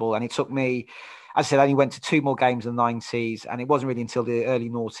possible. And it took me, as I said, I only went to 2 more games in the 90s, and it wasn't really until the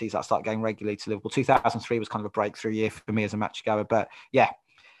early noughties that I started going regularly to Liverpool. 2003 was kind of a breakthrough year for me as a match goer, but yeah.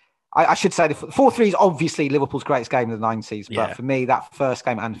 I should say the 4-3 is obviously Liverpool's greatest game of the 90s, but for me, that first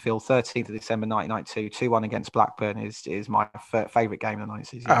game at Anfield, 13th of December 1992, 2-1 against Blackburn is my favourite game of the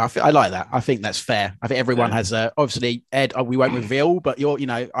 90s. Yeah. I like that. I think that's fair. I think everyone has, obviously, Ed, we won't reveal, but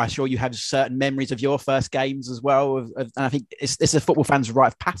I'm sure you have certain memories of your first games as well. And I think it's a football fan's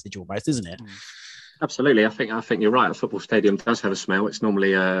rite of passage almost, isn't it? Absolutely. I think you're right. A football stadium does have a smell. It's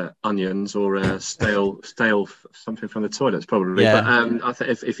normally onions or stale something from the toilets, probably. Yeah. But I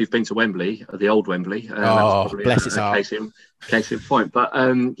think if you've been to Wembley, the old Wembley, that's probably bless his heart. Case in point. But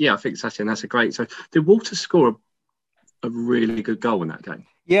I think that's a great. So did Walter score a really good goal in that game?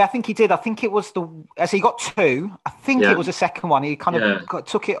 Yeah, I think he did. I think it was he got 2. I think it was the second one. He kind of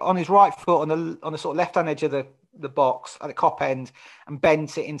took it on his right foot on the sort of left-hand edge of the box at the Cop end and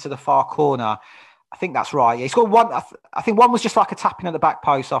bent it into the far corner. I think that's right. Yeah, he scored one. I think one was just like a tapping at the back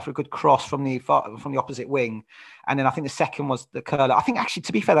post after a good cross from the opposite wing, and then I think the second was the curler. I think actually,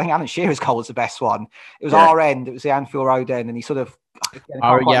 to be fair, I think Alan Shearer's goal was the best one. It was our end. It was the Anfield Road end, and he sort of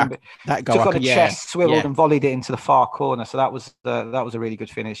that goal took on the chest, swiveled, and volleyed it into the far corner. So that was a really good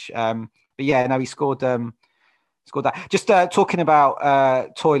finish. But yeah, no, he scored. Scored that. Just talking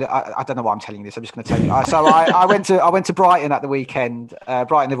about toilet. I don't know why I'm telling you this. I'm just going to tell you. So I went to Brighton at the weekend.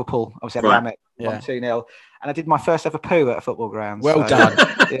 Brighton Liverpool. Obviously, I met 2-0, and I did my first ever poo at a football ground. Well done.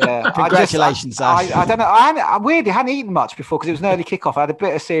 Yeah, congratulations, Ash. I don't know. I weirdly hadn't eaten much before because it was an early kickoff. I had a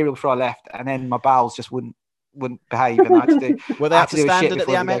bit of cereal before I left, and then my bowels just wouldn't behave, and I had to do. Were they up to standard at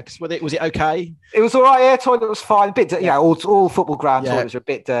the Amex? Was it okay? It was all right. Yeah, toilet was fine. A bit, all football ground toilets are a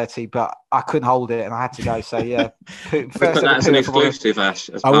bit dirty, but I couldn't hold it, and I had to go. So yeah, that's an exclusive, Ash.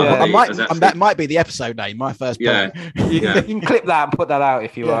 That might be the episode name. My first. You can clip that and put that out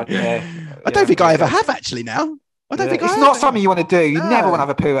if you want. Yeah. I don't think I ever have actually. Now I don't think it's not something you want to do. You never want to have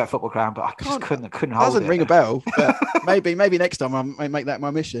a poo at a football ground, but I just couldn't hold it. Doesn't ring a bell. But maybe next time I might make that my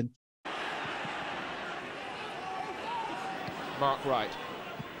mission. Mark Wright.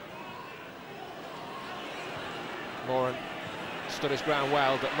 Moran stood his ground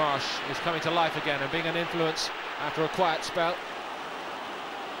well, but Marsh is coming to life again and being an influence after a quiet spell.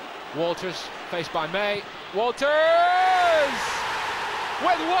 Walters faced by May. Walters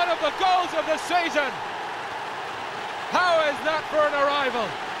with one of the goals of the season. How is that for an arrival?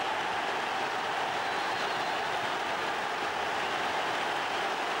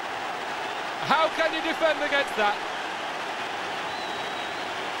 How can you defend against that?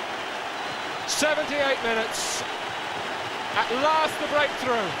 78 minutes. At last the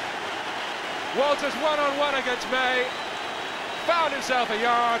breakthrough. Walters one-on-one against May. Found himself a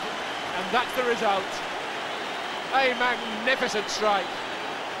yard, and that's the result. A magnificent strike.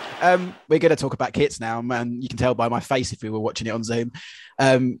 We're going to talk about kits now, man. You can tell by my face if we were watching it on Zoom.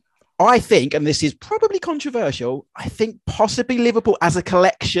 I think, and this is probably controversial, I think possibly Liverpool as a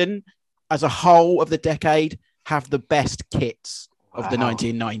collection, as a whole of the decade, have the best kits of the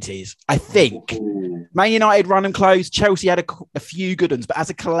 1990s. I think Man United run and close. Chelsea had a few good ones, but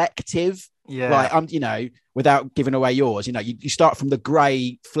as a collective, without giving away yours, you start from the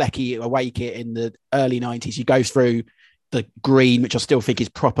grey flecky away kit in the early 90s. You go through the green, which I still think is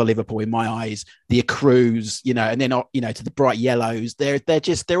proper Liverpool in my eyes, the Accrues, and then to the bright yellows. They're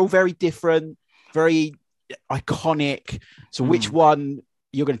all very different, very iconic. So which one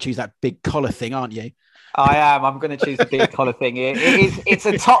you're going to choose? That big collar thing, aren't you? I am. I'm going to choose the big collar thing. It's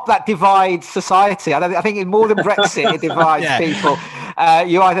a top that divides society. I think more than Brexit, it divides people.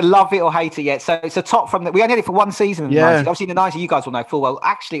 You either love it or hate it. Yet, so it's a top from that. We only had it for one season in the 90s. Obviously, in the 90s, you guys will know full well.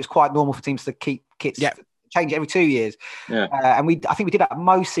 Actually, it was quite normal for teams to keep kits change it every 2 years. Yeah. And I think we did that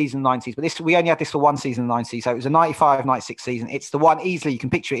most seasons in the 90s, but we only had this for one season in the 90s. So it was a 95-96 season. It's the one easily, you can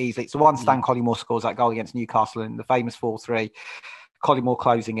picture it easily. It's the one Stan Collymore scores that goal against Newcastle in the famous 4-3, Collymore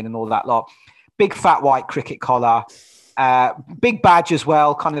closing in and all that lot. Big fat white cricket collar. Big badge as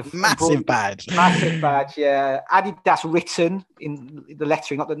well, kind of massive badge, yeah. Adidas written in the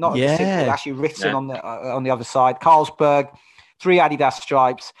lettering, not the symbol, actually written on the other side. Carlsberg, 3 Adidas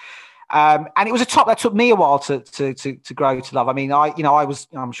stripes, and it was that took me a while to grow to love. I mean,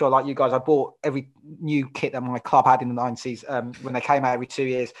 I'm sure like you guys, I bought every new kit that my club had in the 90s when they came out every 2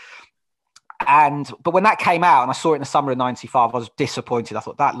 years. But when that came out and I saw it in the summer of 95, I was disappointed. I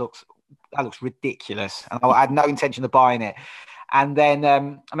thought that looks ridiculous, and I had no intention of buying it. And then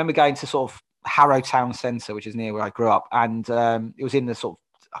I remember going to sort of Harrow Town Centre, which is near where I grew up, and it was in the sort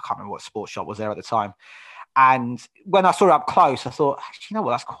of, I can't remember what sports shop was there at the time. And when I saw it up close, I thought, actually, you know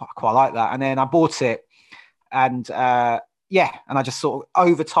what, that's quite like that. And then I bought it, and and I just sort of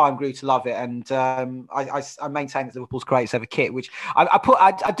over time grew to love it. And I maintain it's Liverpool's greatest ever kit, which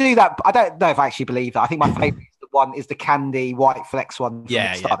I do that. I don't know if I actually believe that. I think my favourite one is the candy white flex one.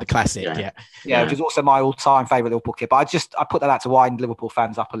 The classic. Yeah, which is also my all-time favourite Liverpool kit. But I put that out to wind Liverpool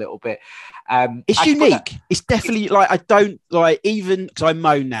fans up a little bit. It's unique. It's definitely I don't even because I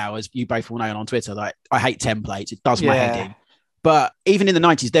moan now, as you both will know on Twitter, I hate templates. It does my head in. But even in the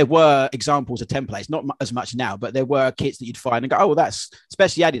 90s, there were examples of templates, not as much now, but there were kits that you'd find and go, oh, that's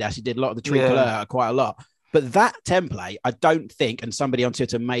especially Adidas. He did a lot of the tricolor, quite a lot. But that template, I don't think, and somebody on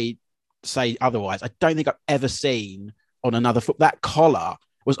Twitter may say otherwise, I don't think I've ever seen on another foot. That collar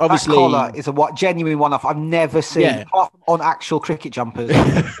was obviously... That collar is a genuine one-off I've never seen, apart from on actual cricket jumpers.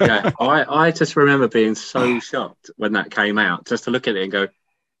 I just remember being so shocked when that came out, just to look at it and go,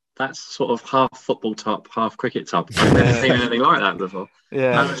 that's sort of half football top, half cricket top. I've never seen anything like that before.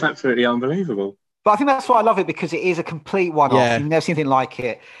 Yeah, that was absolutely unbelievable. But I think that's why I love it, because it is a complete one-off. Yeah. You've never seen anything like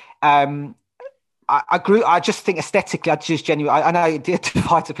it. I just think aesthetically, I know it did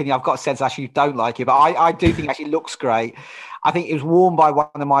divide opinion. I've got a sense actually you don't like it, but I do think it actually looks great. I think it was worn by one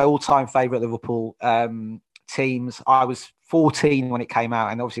of my all-time favourite Liverpool teams. I was 14 when it came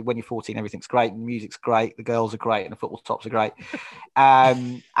out, and obviously when you're 14, everything's great, and the music's great, the girls are great, and the football tops are great.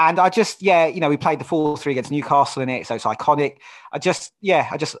 And I just, we played the 4-3 against Newcastle in it, so it's iconic. I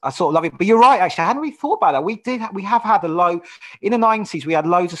sort of love it. But you're right, actually, I hadn't really thought about that. We have had in the 90s, we had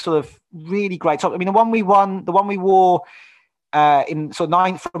loads of sort of really great tops. I mean, the one we wore in sort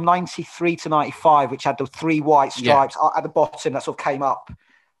of from 93 to 95, which had the 3 white stripes at the bottom that sort of came up.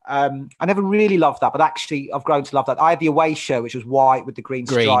 I never really loved that, but actually I've grown to love that. I had the away shirt, which was white with the green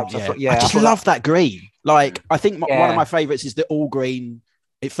stripes. I just love that green. I think one of my favourites is the all green.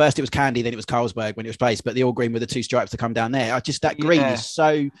 At first it was Candy, then it was Carlsberg when it was placed, but the all green with the 2 stripes to come down there. That green is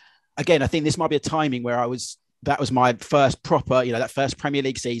so, again, I think this might be a timing where that was my first proper, that first Premier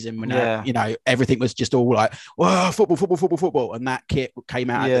League season when, everything was just all like, whoa, football. And that kit came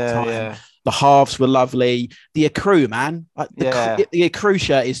out at the time. Yeah. The halves were lovely. The Accru, man. The Accru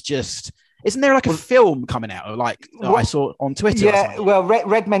shirt is just... Isn't there a film coming out I saw on Twitter? Yeah, well,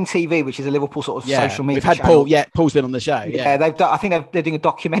 Red Men TV, which is a Liverpool sort of social media. We've had channel. Paul's been on the show. Yeah, I think they're doing a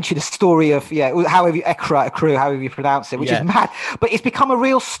documentary, the story of Accru, however you pronounce it, which is mad. But it's become a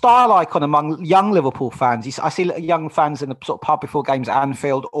real style icon among young Liverpool fans. I see young fans in the sort of pub before games at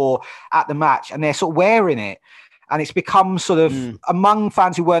Anfield or at the match, and they're sort of wearing it. And it's become sort of among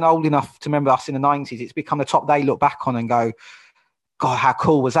fans who weren't old enough to remember us in the 90s. It's become the top they look back on and go, God, how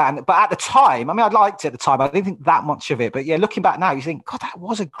cool was that? But at the time, I mean, I liked it at the time. I didn't think that much of it. But looking back now, you think, God, that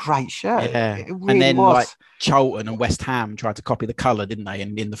was a great shirt. Yeah. It really and then was. Charlton and West Ham tried to copy the colour, didn't they?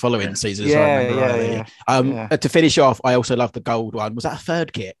 In the following seasons. To finish off, I also love the gold one. Was that a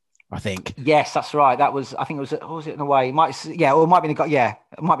third kit? I think. Yes, that's right. That was. I think it was. What was it in a way? It might have been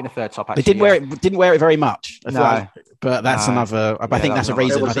the third top. Actually, they didn't wear it very much. But that's another. I think that's a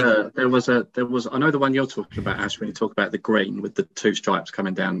reason. There was. I know the one you're talking about, Ash, when you talk about the green with the 2 stripes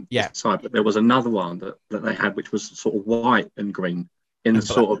coming down the side. But there was another one that they had, which was sort of white and green in the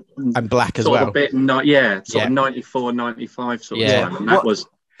sort of and black as well. A bit, of 94, 95 sort of time, and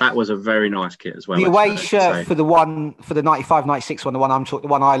that was a very nice kit as well. The away shirt for the 95, 96 one, the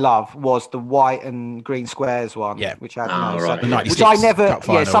one I love was the white and green squares one. Yeah, which had which I never.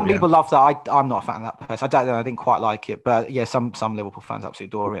 Some people love that. I'm not a fan of that person. I don't know. I didn't quite like it, but some Liverpool fans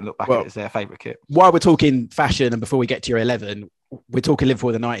absolutely adore it and look back at it as their favourite kit. While we're talking fashion, and before we get to your 11, we're talking Liverpool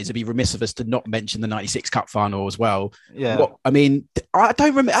in the 90s. It'd be remiss of us to not mention the 96 Cup final as well. Yeah. I mean, I don't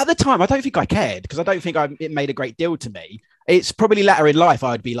remember at the time. I don't think I cared because I don't think it made a great deal to me. It's probably later in life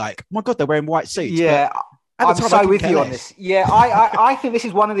I would be like, oh my God, they're wearing white suits. Yeah. I'm so with you on this. Yeah, I think this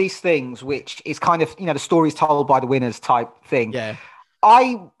is one of these things which is kind of, the stories told by the winners type thing. Yeah.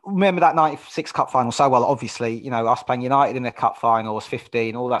 I remember that 96 Cup final so well, obviously, us playing United in the Cup final, was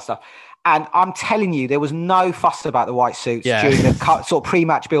 15, all that stuff. And I'm telling you, there was no fuss about the white suits during the sort of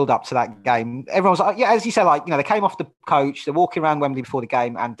pre-match build-up to that game. Everyone was like, as you said, they came off the coach, they're walking around Wembley before the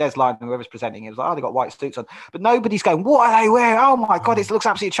game, and Des Lyon and whoever's presenting it was like, they got white suits on. But nobody's going, what are they wearing? Oh my God, it looks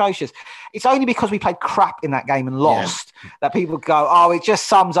absolutely atrocious. It's only because we played crap in that game and lost that people go, oh, it just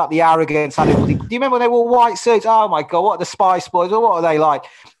sums up the arrogance. Do you remember when they wore white suits? Oh my God, what are the Spice Boys? What are they like?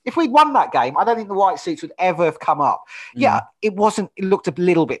 If we'd won that game, I don't think the white suits would ever have come up. Yeah, it looked a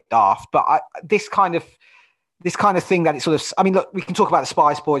little bit daft, but this kind of thing that it sort of, look, we can talk about the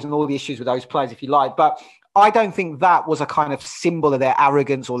Spice Boys and all the issues with those players if you like, but I don't think that was a kind of symbol of their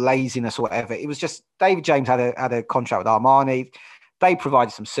arrogance or laziness or whatever. It was just David James had a contract with Armani. They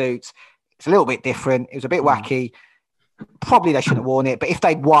provided some suits. It's a little bit different. It was a bit wacky. Probably they shouldn't have worn it, but if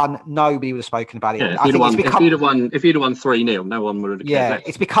they'd won, nobody would have spoken about it. Yeah, if you'd have won 3-0, no one would have cared. Yeah,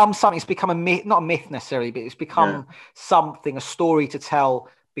 it's become something. It's become a myth, not a myth necessarily, but it's become something, a story to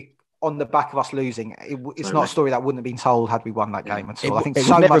tell on the back of us losing. It's not a story that wouldn't have been told had we won that game at all. I think it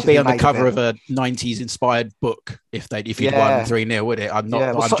would never be on the cover of a 90s inspired book if you'd won 3-0, would it? I'm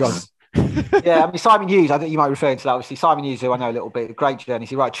John. Yeah, Simon Hughes, I think you might refer to that. Obviously, Simon Hughes, who I know a little bit, great journalist.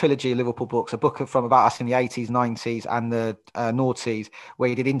 He wrote a trilogy of Liverpool books, a book from about us in the 80s, 90s, and the noughties, where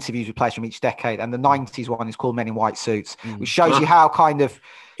he did interviews with players from each decade. And the 90s one is called Men in White Suits, which shows you how kind of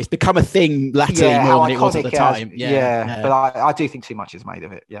it's become a thing latterly more than it was at the time. But I do think too much is made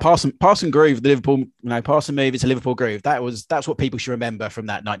of it. Yeah. Parson Groove, the Liverpool, Parson move, it's a Liverpool groove. That's what people should remember from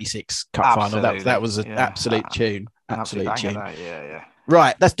that 96 Cup final. That was an absolute tune. Absolute tune. Yeah.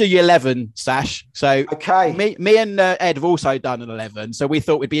 Right, let's do your 11, Sash. So, me and Ed have also done an 11. So we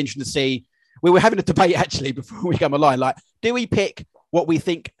thought we'd be interested to see. We were having a debate actually before we come online. Like, do we pick what we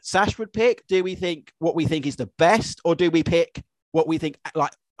think Sash would pick? Do we think what we think is the best, or do we pick what we think?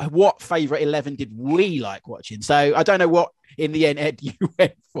 Like, what favourite 11 did we like watching? So I don't know what in the end, Ed, you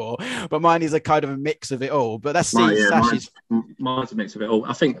went for, but mine is a kind of a mix of it all. But let's see. Mine's a mix of it all.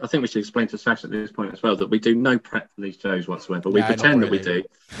 I think we should explain to Sash at this point as well that we do no prep for these shows whatsoever. We pretend that we do,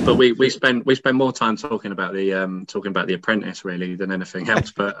 but we spend more time talking about the Apprentice really than anything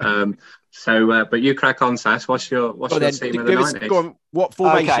else. But but you crack on, Sash. What's your team of the 90s? Go on, what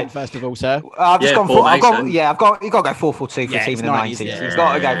formation first of all, sir? I've just gone for. You've got to go 4-4-2 for a team in the 90s. You've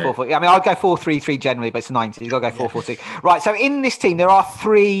got to go 4-4. I'd go 4-3-3 generally, but it's the 90s. You've got to go 4-4-2. Right. So in this team, there are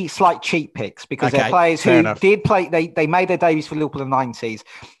 3 slight cheat picks because they're players who did play. They made their debuts for Liverpool in the 90s,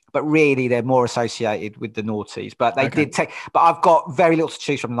 but really they're more associated with the noughties. But they did take. But I've got very little to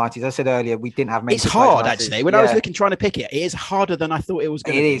choose from the 90s. As I said earlier, we didn't have many. It's hard actually. When I was trying to pick it, it is harder than I thought it was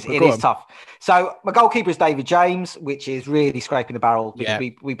going to be. It is tough. So my goalkeeper is David James, which is really scraping the barrel because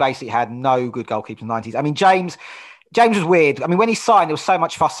we basically had no good goalkeepers in the 90s. James was weird. When he signed, there was so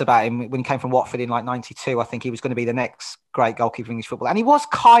much fuss about him when he came from Watford in 92. I think he was going to be the next great goalkeeper in English football. And he was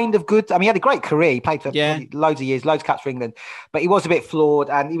kind of good. He had a great career. He played for loads of years, loads of caps for England, but he was a bit flawed.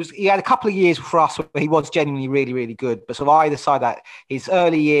 And he had a couple of years for us where he was genuinely really, really good. But sort of either side of that, his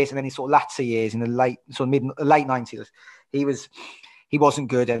early years and then his sort of latter years in the late 90s, he wasn't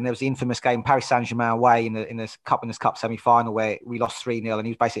good. And there was the infamous game, Paris Saint-Germain away in the Cup semi-final where we lost 3-0 and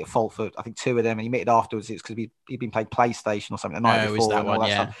he was basically at fault for, I think, 2 of them. And he admitted afterwards it's because he'd been playing PlayStation or something the night before. That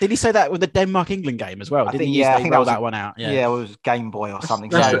one, Did he say that with the Denmark-England game as well? I think that one out. Yeah, it was Game Boy or something.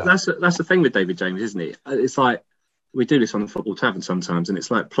 That's the thing with David James, isn't it? It's like, we do this on the Football Tavern sometimes, and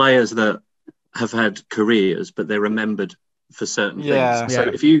it's like players that have had careers, but they're remembered for certain things. Yeah.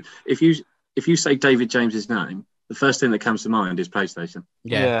 So if you say David James's name, the first thing that comes to mind is PlayStation.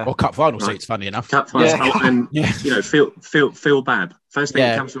 Yeah. Or Cup final seats, funny enough. Cup final Phil Babb. First thing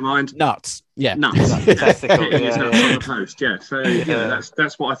that comes to mind. Nuts. Yeah. Nuts. Nuts on the post. Yeah. So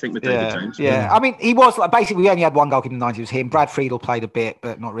that's what I think with David James. Yeah. He was basically we only had one goalkeeper in the 90s. It was him. Brad Friedel played a bit,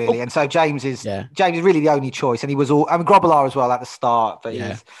 but not really. And so James is really the only choice. And he was all. Grobbelaar as well at the start, but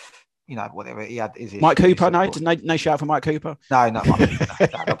he's. Whatever he had is Mike Cooper. No shout for Mike Cooper. No, not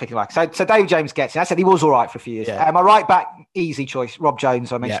picking Mike. So David James gets it. I said he was all right for a few years. My right back, easy choice, Rob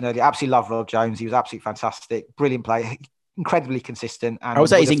Jones. I mentioned earlier. Absolutely love Rob Jones. He was absolutely fantastic, brilliant player, incredibly consistent. And I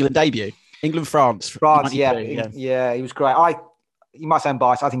was at his England debut, France. He was great. You might say I'm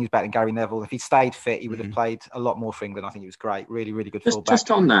biased. I think he's better than Gary Neville. If he'd stayed fit, he would have played a lot more for England. I think he was great. Really, really good fullback. Just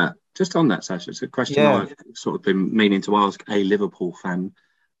on that, Sasha, it's a question I've sort of been meaning to ask a Liverpool fan.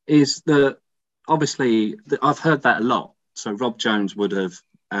 Is that obviously I've heard that a lot. So Rob Jones would have,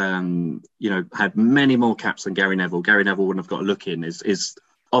 had many more caps than Gary Neville. Gary Neville wouldn't have got a look in. Is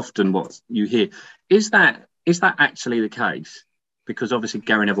often what you hear. Is that is that actually the case? Because obviously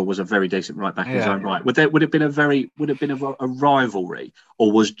Gary Neville was a very decent right back in his own right. Would it have been a rivalry,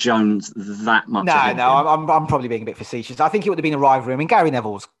 or was Jones that much? No, I'm probably being a bit facetious. I think it would have been a rivalry. I mean, Gary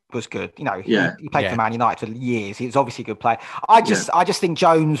Neville was good. You know, he played for Man United for years. He was obviously a good player. I just think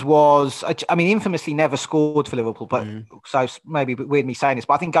Jones was. I mean, infamously never scored for Liverpool, but so maybe weird me saying this,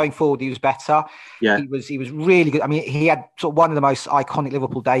 but I think going forward he was better. Yeah, he was really good. I mean, he had sort of one of the most iconic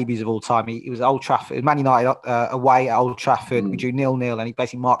Liverpool debuts of all time. He was at Old Trafford, Man United away at Old Trafford. We drew 0-0, and he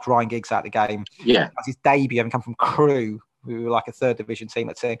basically marked Ryan Giggs out of the game. Yeah, that's his debut, having come from Crewe. We were like a third division team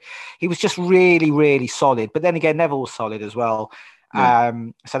at team. He was just really, really solid. But then again, Neville was solid as well. Yeah.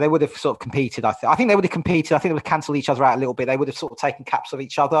 So they would have sort of competed. I think they would have competed. I think they would have cancelled each other out a little bit. They would have sort of taken caps of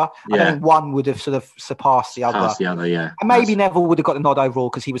each other. Yeah. I don't think one would have sort of surpassed the other. And maybe Neville would have got the nod overall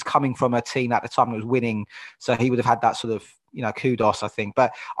because he was coming from a team at the time that was winning. So he would have had that sort of, kudos, I think.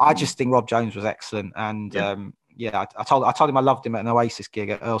 But I just think Rob Jones was excellent. And I told him I loved him at an Oasis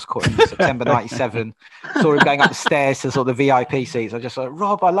gig at Earl's Court in September '97. Saw him going up the stairs to sort of the VIP seats. I just thought,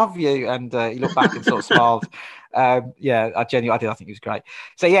 Rob, I love you, and he looked back and sort of smiled. I genuinely, I think he was great.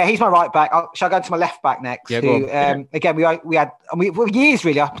 So he's my right back. Shall I go to my left back next? Yeah, again, we had for years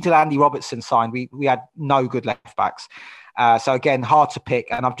really up until Andy Robertson signed. We had no good left backs. So again, hard to pick,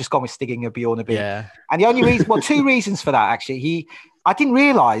 and I've just gone with Stig Inge Bjornaby. Yeah. And the only reason, two reasons for that actually. I didn't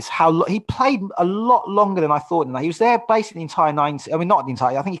realise how he played a lot longer than I thought. He was there basically the entire 90. I mean, not the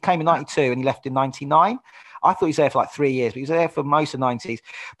entire. I think he came in 92 and he left in 99. I thought he was there for like 3 years, but he was there for most of the 90s.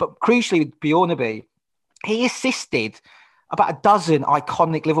 But crucially with Bjornaby, he assisted about a dozen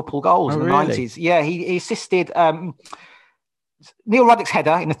iconic Liverpool goals in the 90s. Yeah, he assisted Neil Ruddock's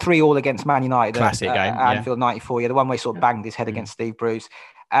header in a 3-3 against Man United. Classic game. Anfield 94. Yeah, the one where he sort of banged his head against Steve Bruce.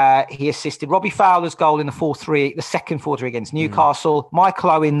 He assisted Robbie Fowler's goal in the 4-3, the second 4-3 against Newcastle. Michael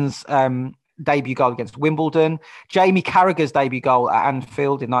Owen's debut goal against Wimbledon. Jamie Carragher's debut goal at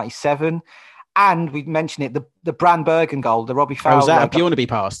Anfield in 97. And we mentioned it, the Bran Bergen goal, the Robbie Fowler. Was that a Bjornaby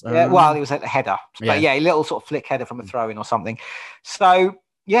pass? Yeah, well, it was a header. But a little sort of flick header from a throw-in or something. So,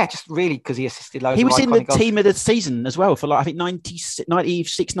 just really because he assisted loads. He was in the goals. Team of the season as well for I think 96,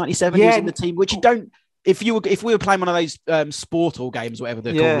 97. He was in the team, which you don't. If we were playing one of those sport all games, whatever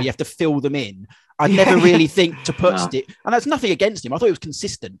they're called, where you have to fill them in, I'd never really think to put Stick. And that's nothing against him. I thought he was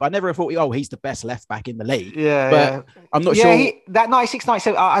consistent, but I never thought, he's the best left back in the league. But I'm not sure. That 96,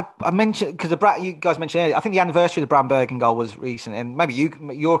 97, I mentioned, because you guys mentioned earlier, I think the anniversary of the Bran Bergen goal was recent, and maybe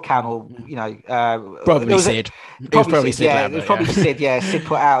your account or, probably Sid. It was probably Sid. It was probably Sid. Sid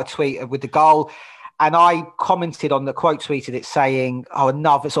put out a tweet with the goal. And I commented on the quote, tweeted it saying,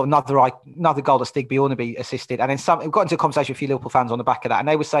 another goal that Stig Bjornaby assisted. And then we got into a conversation with a few Liverpool fans on the back of that. And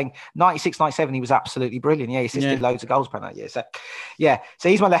they were saying 96, 97, he was absolutely brilliant. Yeah, he assisted loads of goals that year. So, so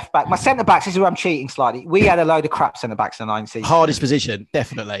he's my left back. My centre backs, this is where I'm cheating slightly. We had a load of crap centre backs in the 90s. Hardest position,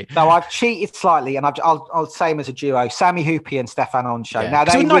 definitely. No, I've cheated slightly, and I'll say him as a duo. Sammy Hoopie and Stefan Onsho. Yeah. Now,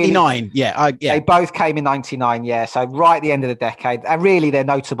 they 99, They both came in 99, so right at the end of the decade. And really, they're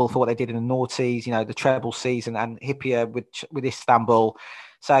notable for what they did in the noughties, the treble season, and Hippier with Istanbul.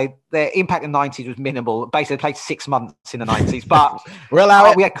 So their impact in the 90s was minimal. Basically, they played 6 months in the 90s. But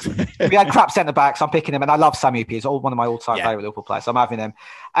we had crap centre backs. I'm picking them, and I love Sam Hippier. He's one of my all-time favourite Liverpool players. So I'm having them.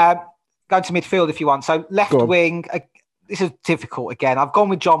 Going to midfield if you want. So left wing. This is difficult again. I've gone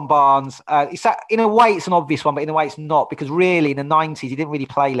with John Barnes. In a way, it's an obvious one, but in a way, it's not, because really in the 90s, he didn't really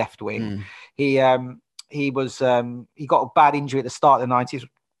play left wing. He got a bad injury at the start of the 90s.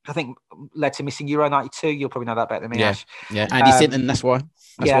 I think led to missing Euro 92. You'll probably know that better than me, Ash. Yeah, Andy Sinton, that's why.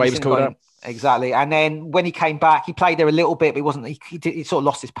 That's why he was called up. Exactly. And then when he came back, he played there a little bit, but he sort of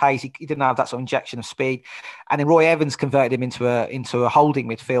lost his pace. He didn't have that sort of injection of speed. And then Roy Evans converted him into a holding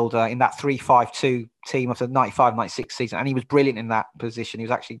midfielder in that 3-5-2 team of the 95-96 season. And he was brilliant in that position. He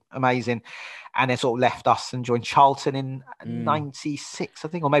was actually amazing. And then sort of left us and joined Charlton in 96, I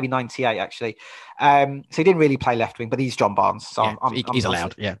think, or maybe 98, actually. So he didn't really play left wing, but he's John Barnes. So he's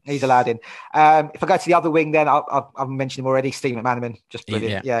allowed. Yeah, he's allowed in. If I go to the other wing, then I've mentioned him already. Steve McManaman, just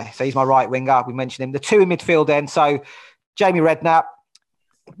brilliant. Yeah. So he's my right winger. We mentioned him. The two in midfield then. So Jamie Redknapp,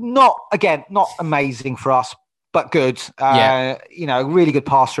 not amazing for us, but good. Really good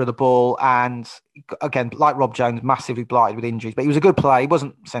passer of the ball. And again, like Rob Jones, massively blighted with injuries, but he was a good player. He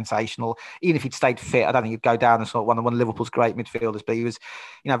wasn't sensational. Even if he'd stayed fit, I don't think he'd go down as sort of one of Liverpool's great midfielders, but he was,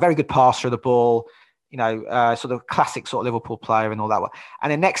 very good passer of the ball, sort of classic sort of Liverpool player and all that one.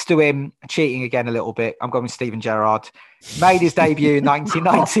 And then next to him, cheating again a little bit, I'm going with Steven Gerrard. Made his debut in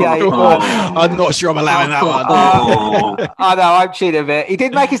 1998. I'm not sure I'm allowing that one. I know, I'm cheating a bit. He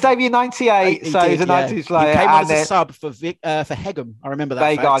did make his debut in 98, so he's a 90s player. He came on as a sub for Hegum. I remember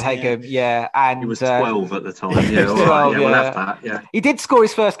that. Vegard Hegum, and he was 12 at the time. Yeah, 12, we'll have that. Yeah, he did score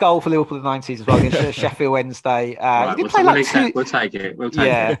his first goal for Liverpool in the 90s as well against Sheffield Wednesday. Right, he did play like two. We'll take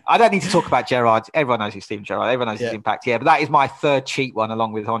it. I don't need to talk about Gerrard. Everyone knows who's Steven Gerrard. Everyone knows his impact. Yeah, but that is my third cheat one,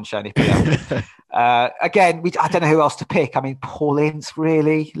 along with Honshu and Ippio. Again, I don't know who else to pick. I mean, Paul Ince,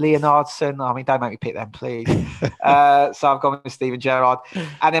 really, Leonardson. I mean, don't make me pick them, please. So I've gone with Steven Gerrard,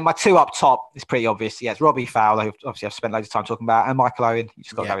 and then my two up top is pretty obvious. Yeah, it's Robbie Fowler, who obviously I've spent loads of time talking about, and Michael Owen. You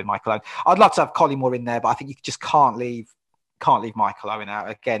just got to go with Michael Owen. I'd love to have Collymore in there, but I think you just can't leave Michael Owen out.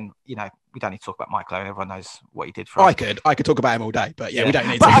 Again, we don't need to talk about Michael Owen. Everyone knows what he did for us. I could talk about him all day, but we don't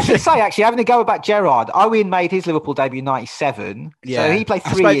need but to. I should say, actually, having a go about Gerrard, Owen made his Liverpool debut in 97. Yeah. So he played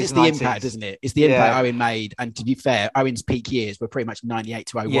 3 years. It's the impact, isn't it? It's the impact Owen made. And to be fair, Owen's peak years were pretty much 98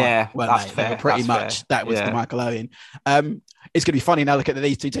 to 01. Yeah, that's fair. They were pretty much that was the Michael Owen. It's going to be funny now looking at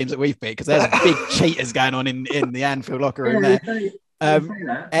these two teams that we've picked, because there's big cheaters going on in the Anfield locker room there.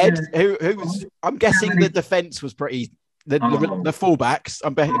 Ed, who was, I'm guessing the defence was pretty. The fullbacks.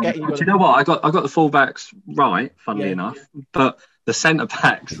 I'm getting. Do you know what? I got the fullbacks right, funnily enough, but the centre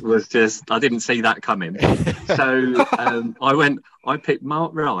backs was just I didn't see that coming. So I picked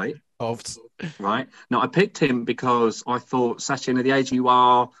Mark Wright. Right. No, I picked him because I thought Sachin at the age you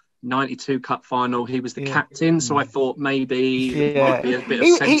are, 92 Cup final, he was the captain, so I thought maybe there might be a bit of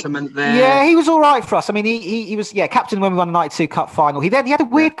sentiment there. Yeah, he was all right for us. I mean, he was captain when we won the 92 Cup final. He had a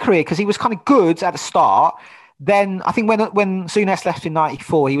weird career because he was kind of good at the start. Then I think when Souness left in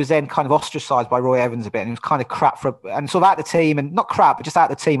 94, he was then kind of ostracised by Roy Evans a bit, and he was kind of crap and sort of out of the team, and not crap, but just out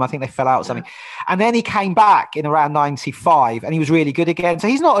of the team. I think they fell out or something. And then he came back in around 95, and he was really good again. So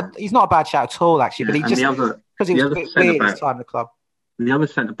he's not a bad shout at all, actually. But he just because he was a bit weird at his time in the club. The other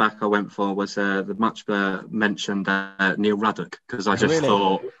centre back I went for was the much mentioned Neil Ruddock, because I just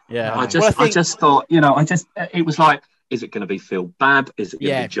thought, I just thought, it was like, is it going to be Phil Babb? Is it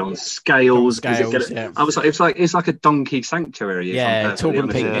going to be John Scales? I was like, it's like a donkey sanctuary. Torben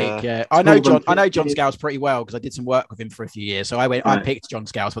Picnic. Yeah, I know John Scales pretty well because I did some work with him for a few years. So I picked John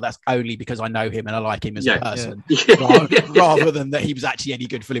Scales, but that's only because I know him and I like him as a person, rather than that he was actually any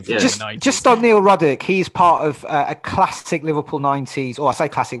good for Liverpool in the 90s. Just on Neil Ruddock, he's part of a classic Liverpool 90s, or I say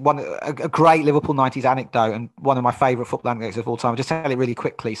classic, a great Liverpool 90s anecdote, and one of my favourite football anecdotes of all time. I'll just tell it really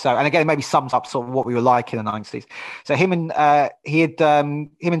quickly. So, and again, it maybe sums up sort of what we were like in the 90s. So him and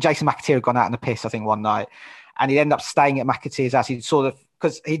Jason McAteer had gone out on the piss, I think, one night, and he'd end up staying at McAteer's house. He'd sort of,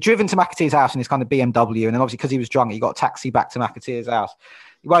 because he'd driven to McAteer's house in his kind of BMW, and then obviously because he was drunk, he got a taxi back to McAteer's house.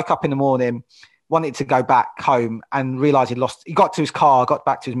 He woke up in the morning, wanted to go back home, and realised he got to his car, got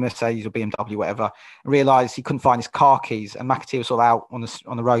back to his Mercedes or BMW, whatever, and realised he couldn't find his car keys, and McAteer was sort of out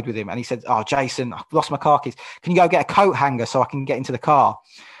on the road with him, and he said, "Oh, Jason, I've lost my car keys. Can you go get a coat hanger so I can get into the car?"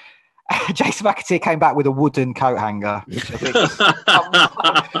 Jason McAteer came back with a wooden coat hanger, which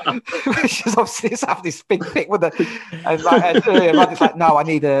is obviously this big thing with and it's like, no, I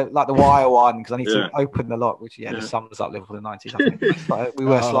need the wire one because I need to open the lock, which just sums up Liverpool in the 90s. I think but we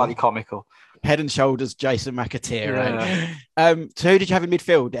were slightly comical. Head and shoulders, Jason McAteer. Right? So who did you have in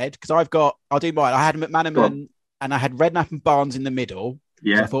midfield, Ed? Because I'll do mine. I had McManaman and I had Redknapp and Barnes in the middle.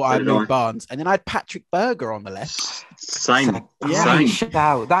 Yeah, so I thought I'd move Barnes, and then I had Patrick Berger on the left. Same.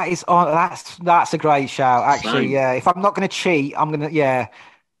 Shout. That's a great shout. Actually, if I'm not going to cheat, I'm going to.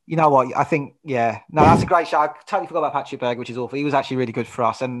 You know what? I think, no, that's a great shout. I totally forgot about Patrick Berger, which is awful. He was actually really good for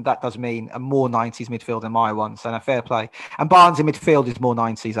us, and that does mean a more 90s midfield than my one. So, fair play. And Barnes in midfield is more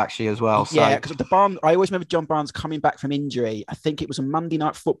 90s actually as well. So. Yeah, because I always remember John Barnes coming back from injury. I think it was a Monday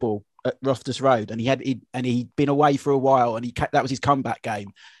Night Football at Loftus Road, and he'd been away for a while, and that was his comeback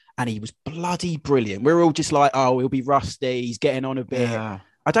game, and he was bloody brilliant. We were all just like, oh, he'll be rusty. He's getting on a bit. Yeah.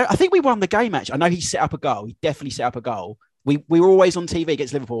 I think we won the game. Actually, I know he set up a goal. He definitely set up a goal. We were always on TV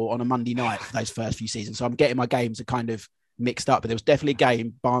against Liverpool on a Monday night for those first few seasons. So I'm getting my games are kind of mixed up, but there was definitely a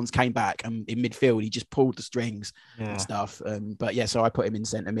game. Barnes came back and in midfield, he just pulled the strings and stuff. So I put him in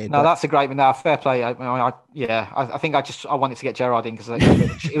centre mid. No, that's a great one. Now, fair play. I think I wanted to get Gerrard in because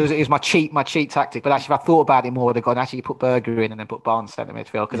it was my cheat tactic. But actually, if I thought about it more, I'd have gone actually put Berger in and then put Barnes centre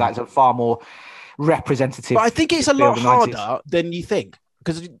midfield because that's a far more representative. But I think it's a lot harder than you think.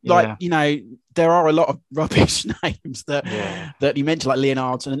 Because, there are a lot of rubbish names that you mentioned, like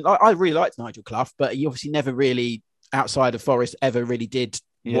Leonardson. And I really liked Nigel Clough, but he obviously never really, outside of Forest, ever really did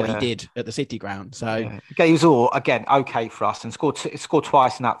what he did at the City ground. So he was all, again, okay for us and scored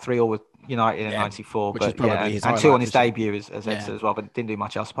twice in that 3-3 with United in 94. Which is probably his and 2 on his debut as Ed said as well, but didn't do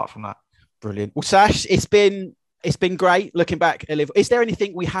much else apart from that. Brilliant. Well, Sash, it's been It's been great looking back at Liverpool. Is there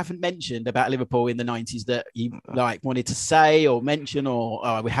anything we haven't mentioned about Liverpool in the 90s that you wanted to say or mention,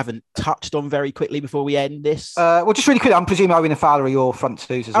 or we haven't touched on very quickly before we end this? Well, just really quick, I'm presuming Owen and Fowler are your front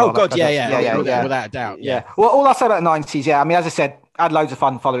twos as well. Oh, God, yeah. Without a doubt. Yeah. Well, all I'll say about the 90s, I mean, as I said, I had loads of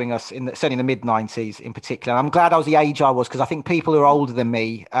fun following us, certainly in the mid-90s in particular. And I'm glad I was the age I was, because I think people who are older than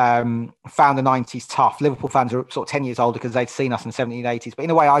me found the 90s tough. Liverpool fans are sort of 10 years older because they'd seen us in the 70s and 80s. But in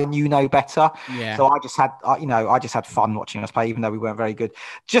a way, I knew no better. Yeah. So I just had fun watching us play, even though we weren't very good.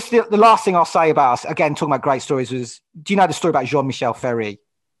 Just the last thing I'll say about us, again, talking about great stories, was, do you know the story about Jean-Michel Ferry?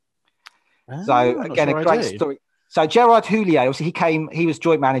 So again, a great story. So Gerard Houllier, obviously he was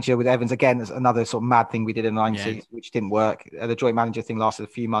joint manager with Evans. Again, there's another sort of mad thing we did in the 90s, which didn't work. The joint manager thing lasted a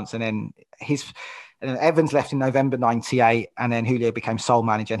few months, and then Evans left in November 98, and then Houllier became sole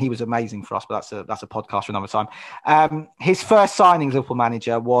manager, and he was amazing for us, but that's a podcast for another time. His first signing as Liverpool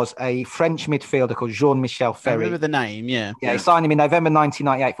manager was a French midfielder called Jean-Michel Ferry. I remember the name, yeah. He signed him in November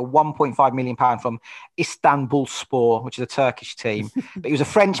 1998 for £1.5 million from Istanbulspor, which is a Turkish team. But he was a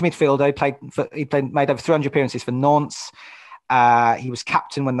French midfielder. He made over 300 appearances for Nantes. He was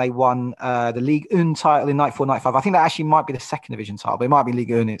captain when they won the Ligue 1 title in 94-95. I think that actually might be the second division title, but it might be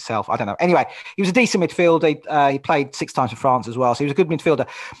Ligue 1 itself. I don't know. Anyway, he was a decent midfielder. He played 6 times for France as well, so he was a good midfielder.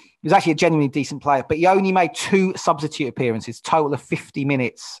 He was actually a genuinely decent player, but he only made 2 substitute appearances, total of 50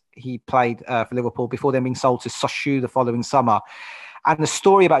 minutes he played for Liverpool before then being sold to Sochaux the following summer. And the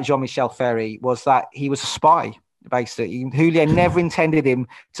story about Jean-Michel Ferry was that he was a spy, basically. Houllier never intended him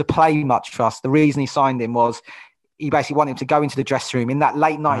to play much for us. The reason he signed him was he basically wanted him to go into the dressing room in that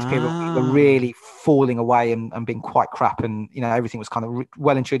late 90s period. We were really falling away and being quite crap, and everything was kind of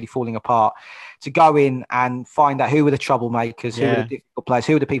well and truly falling apart. To go in and find out who were the troublemakers, who were the difficult players,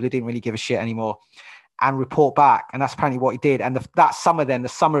 who were the people who didn't really give a shit anymore, and report back. And that's apparently what he did. And that summer, the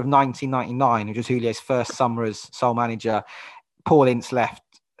summer of 1999, which was Houlier's first summer as sole manager, Paul Ince left,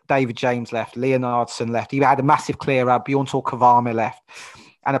 David James left, Leonardson left. He had a massive clear out. Bjorn Kavame left.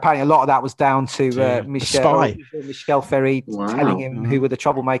 And apparently a lot of that was down to Michel Ferry telling him who were the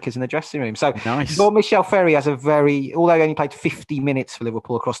troublemakers in the dressing room. So Michel Ferry has although he only played 50 minutes for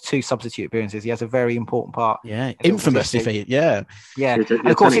Liverpool across 2 substitute appearances, he has a very important part. Yeah, infamous if he, Yeah. And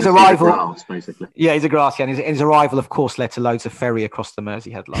of course his arrival, he's a grass, and his arrival, of course, led to loads of Ferry across the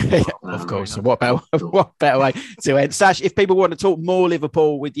Merseyhead line. Of course. So what better way to end? Sash, if people want to talk more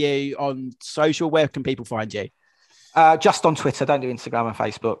Liverpool with you on social, where can people find you? Just on Twitter, don't do Instagram and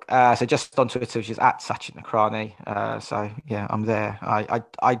Facebook. So just on Twitter, which is at Sachin Nakrani. So yeah, I'm there.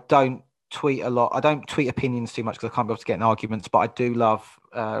 I don't tweet a lot. I don't tweet opinions too much because I can't be able to get in arguments, but I do love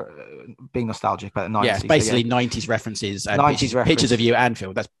being nostalgic about the 90s. Yeah, it's basically 90s references and pictures of you at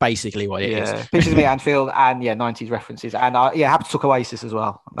Anfield. That's basically what it is. Pictures of me at Anfield and 90s references. And happy to talk Oasis as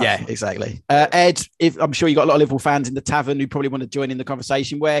well. Exactly. Ed, I'm sure you got a lot of Liverpool fans in the tavern who probably want to join in the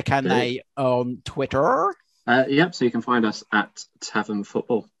conversation. Where can they on Twitter? So you can find us at Tavern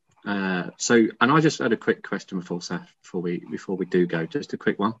Football. And I just had a quick question before we do go, just a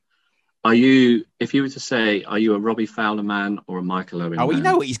quick one. If you were to say, are you a Robbie Fowler man or a Michael Owen man? We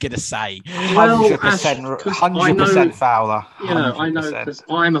know what he's going to say. 100% Fowler. 100%. I know because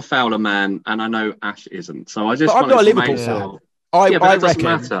I'm a Fowler man and I know Ash isn't. So I just. But I'm not a Liverpool fan.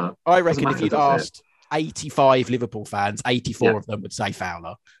 I reckon if you'd asked 85 Liverpool fans, 84 of them would say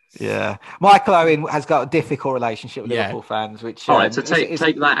Fowler. Yeah, Michael Owen has got a difficult relationship with Liverpool fans, which all right. So take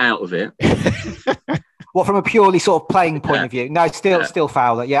that out of it. Well, from a purely sort of playing point of view, no, still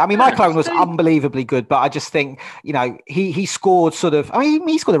Fowler. Yeah, I mean, Michael Owen was unbelievably good, but I just think he scored sort of. I mean,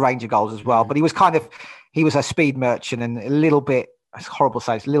 he scored a range of goals as well, but he was a speed merchant and a little bit. It's horrible to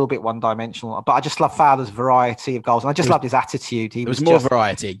say, it's a little bit one-dimensional, but I just love Fowler's variety of goals, and I just loved his attitude. There was more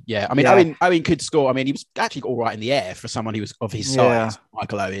variety, I mean, Owen could score. I mean, he was actually all right in the air for someone who was of his size,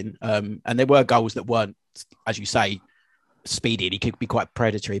 Michael Owen. And there were goals that weren't, as you say, speedy. He could be quite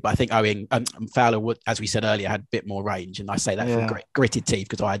predatory, but I think Owen and Fowler would, as we said earlier, had a bit more range, and I say that from gritted teeth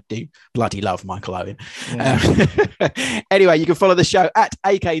because I do bloody love Michael Owen. Anyway, you can follow the show at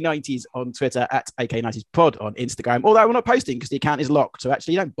AK90s on Twitter, at AK90s pod on Instagram, although we're not posting because the account is locked, so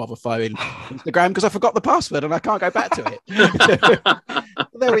actually don't bother following Instagram because I forgot the password and I can't go back to it.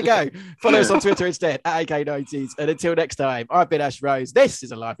 There we go. Follow us on Twitter instead at AK90s, and until next time, I've been Ash Rose. This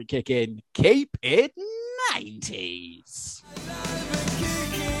is A Live and Kick In. Keep it 90s.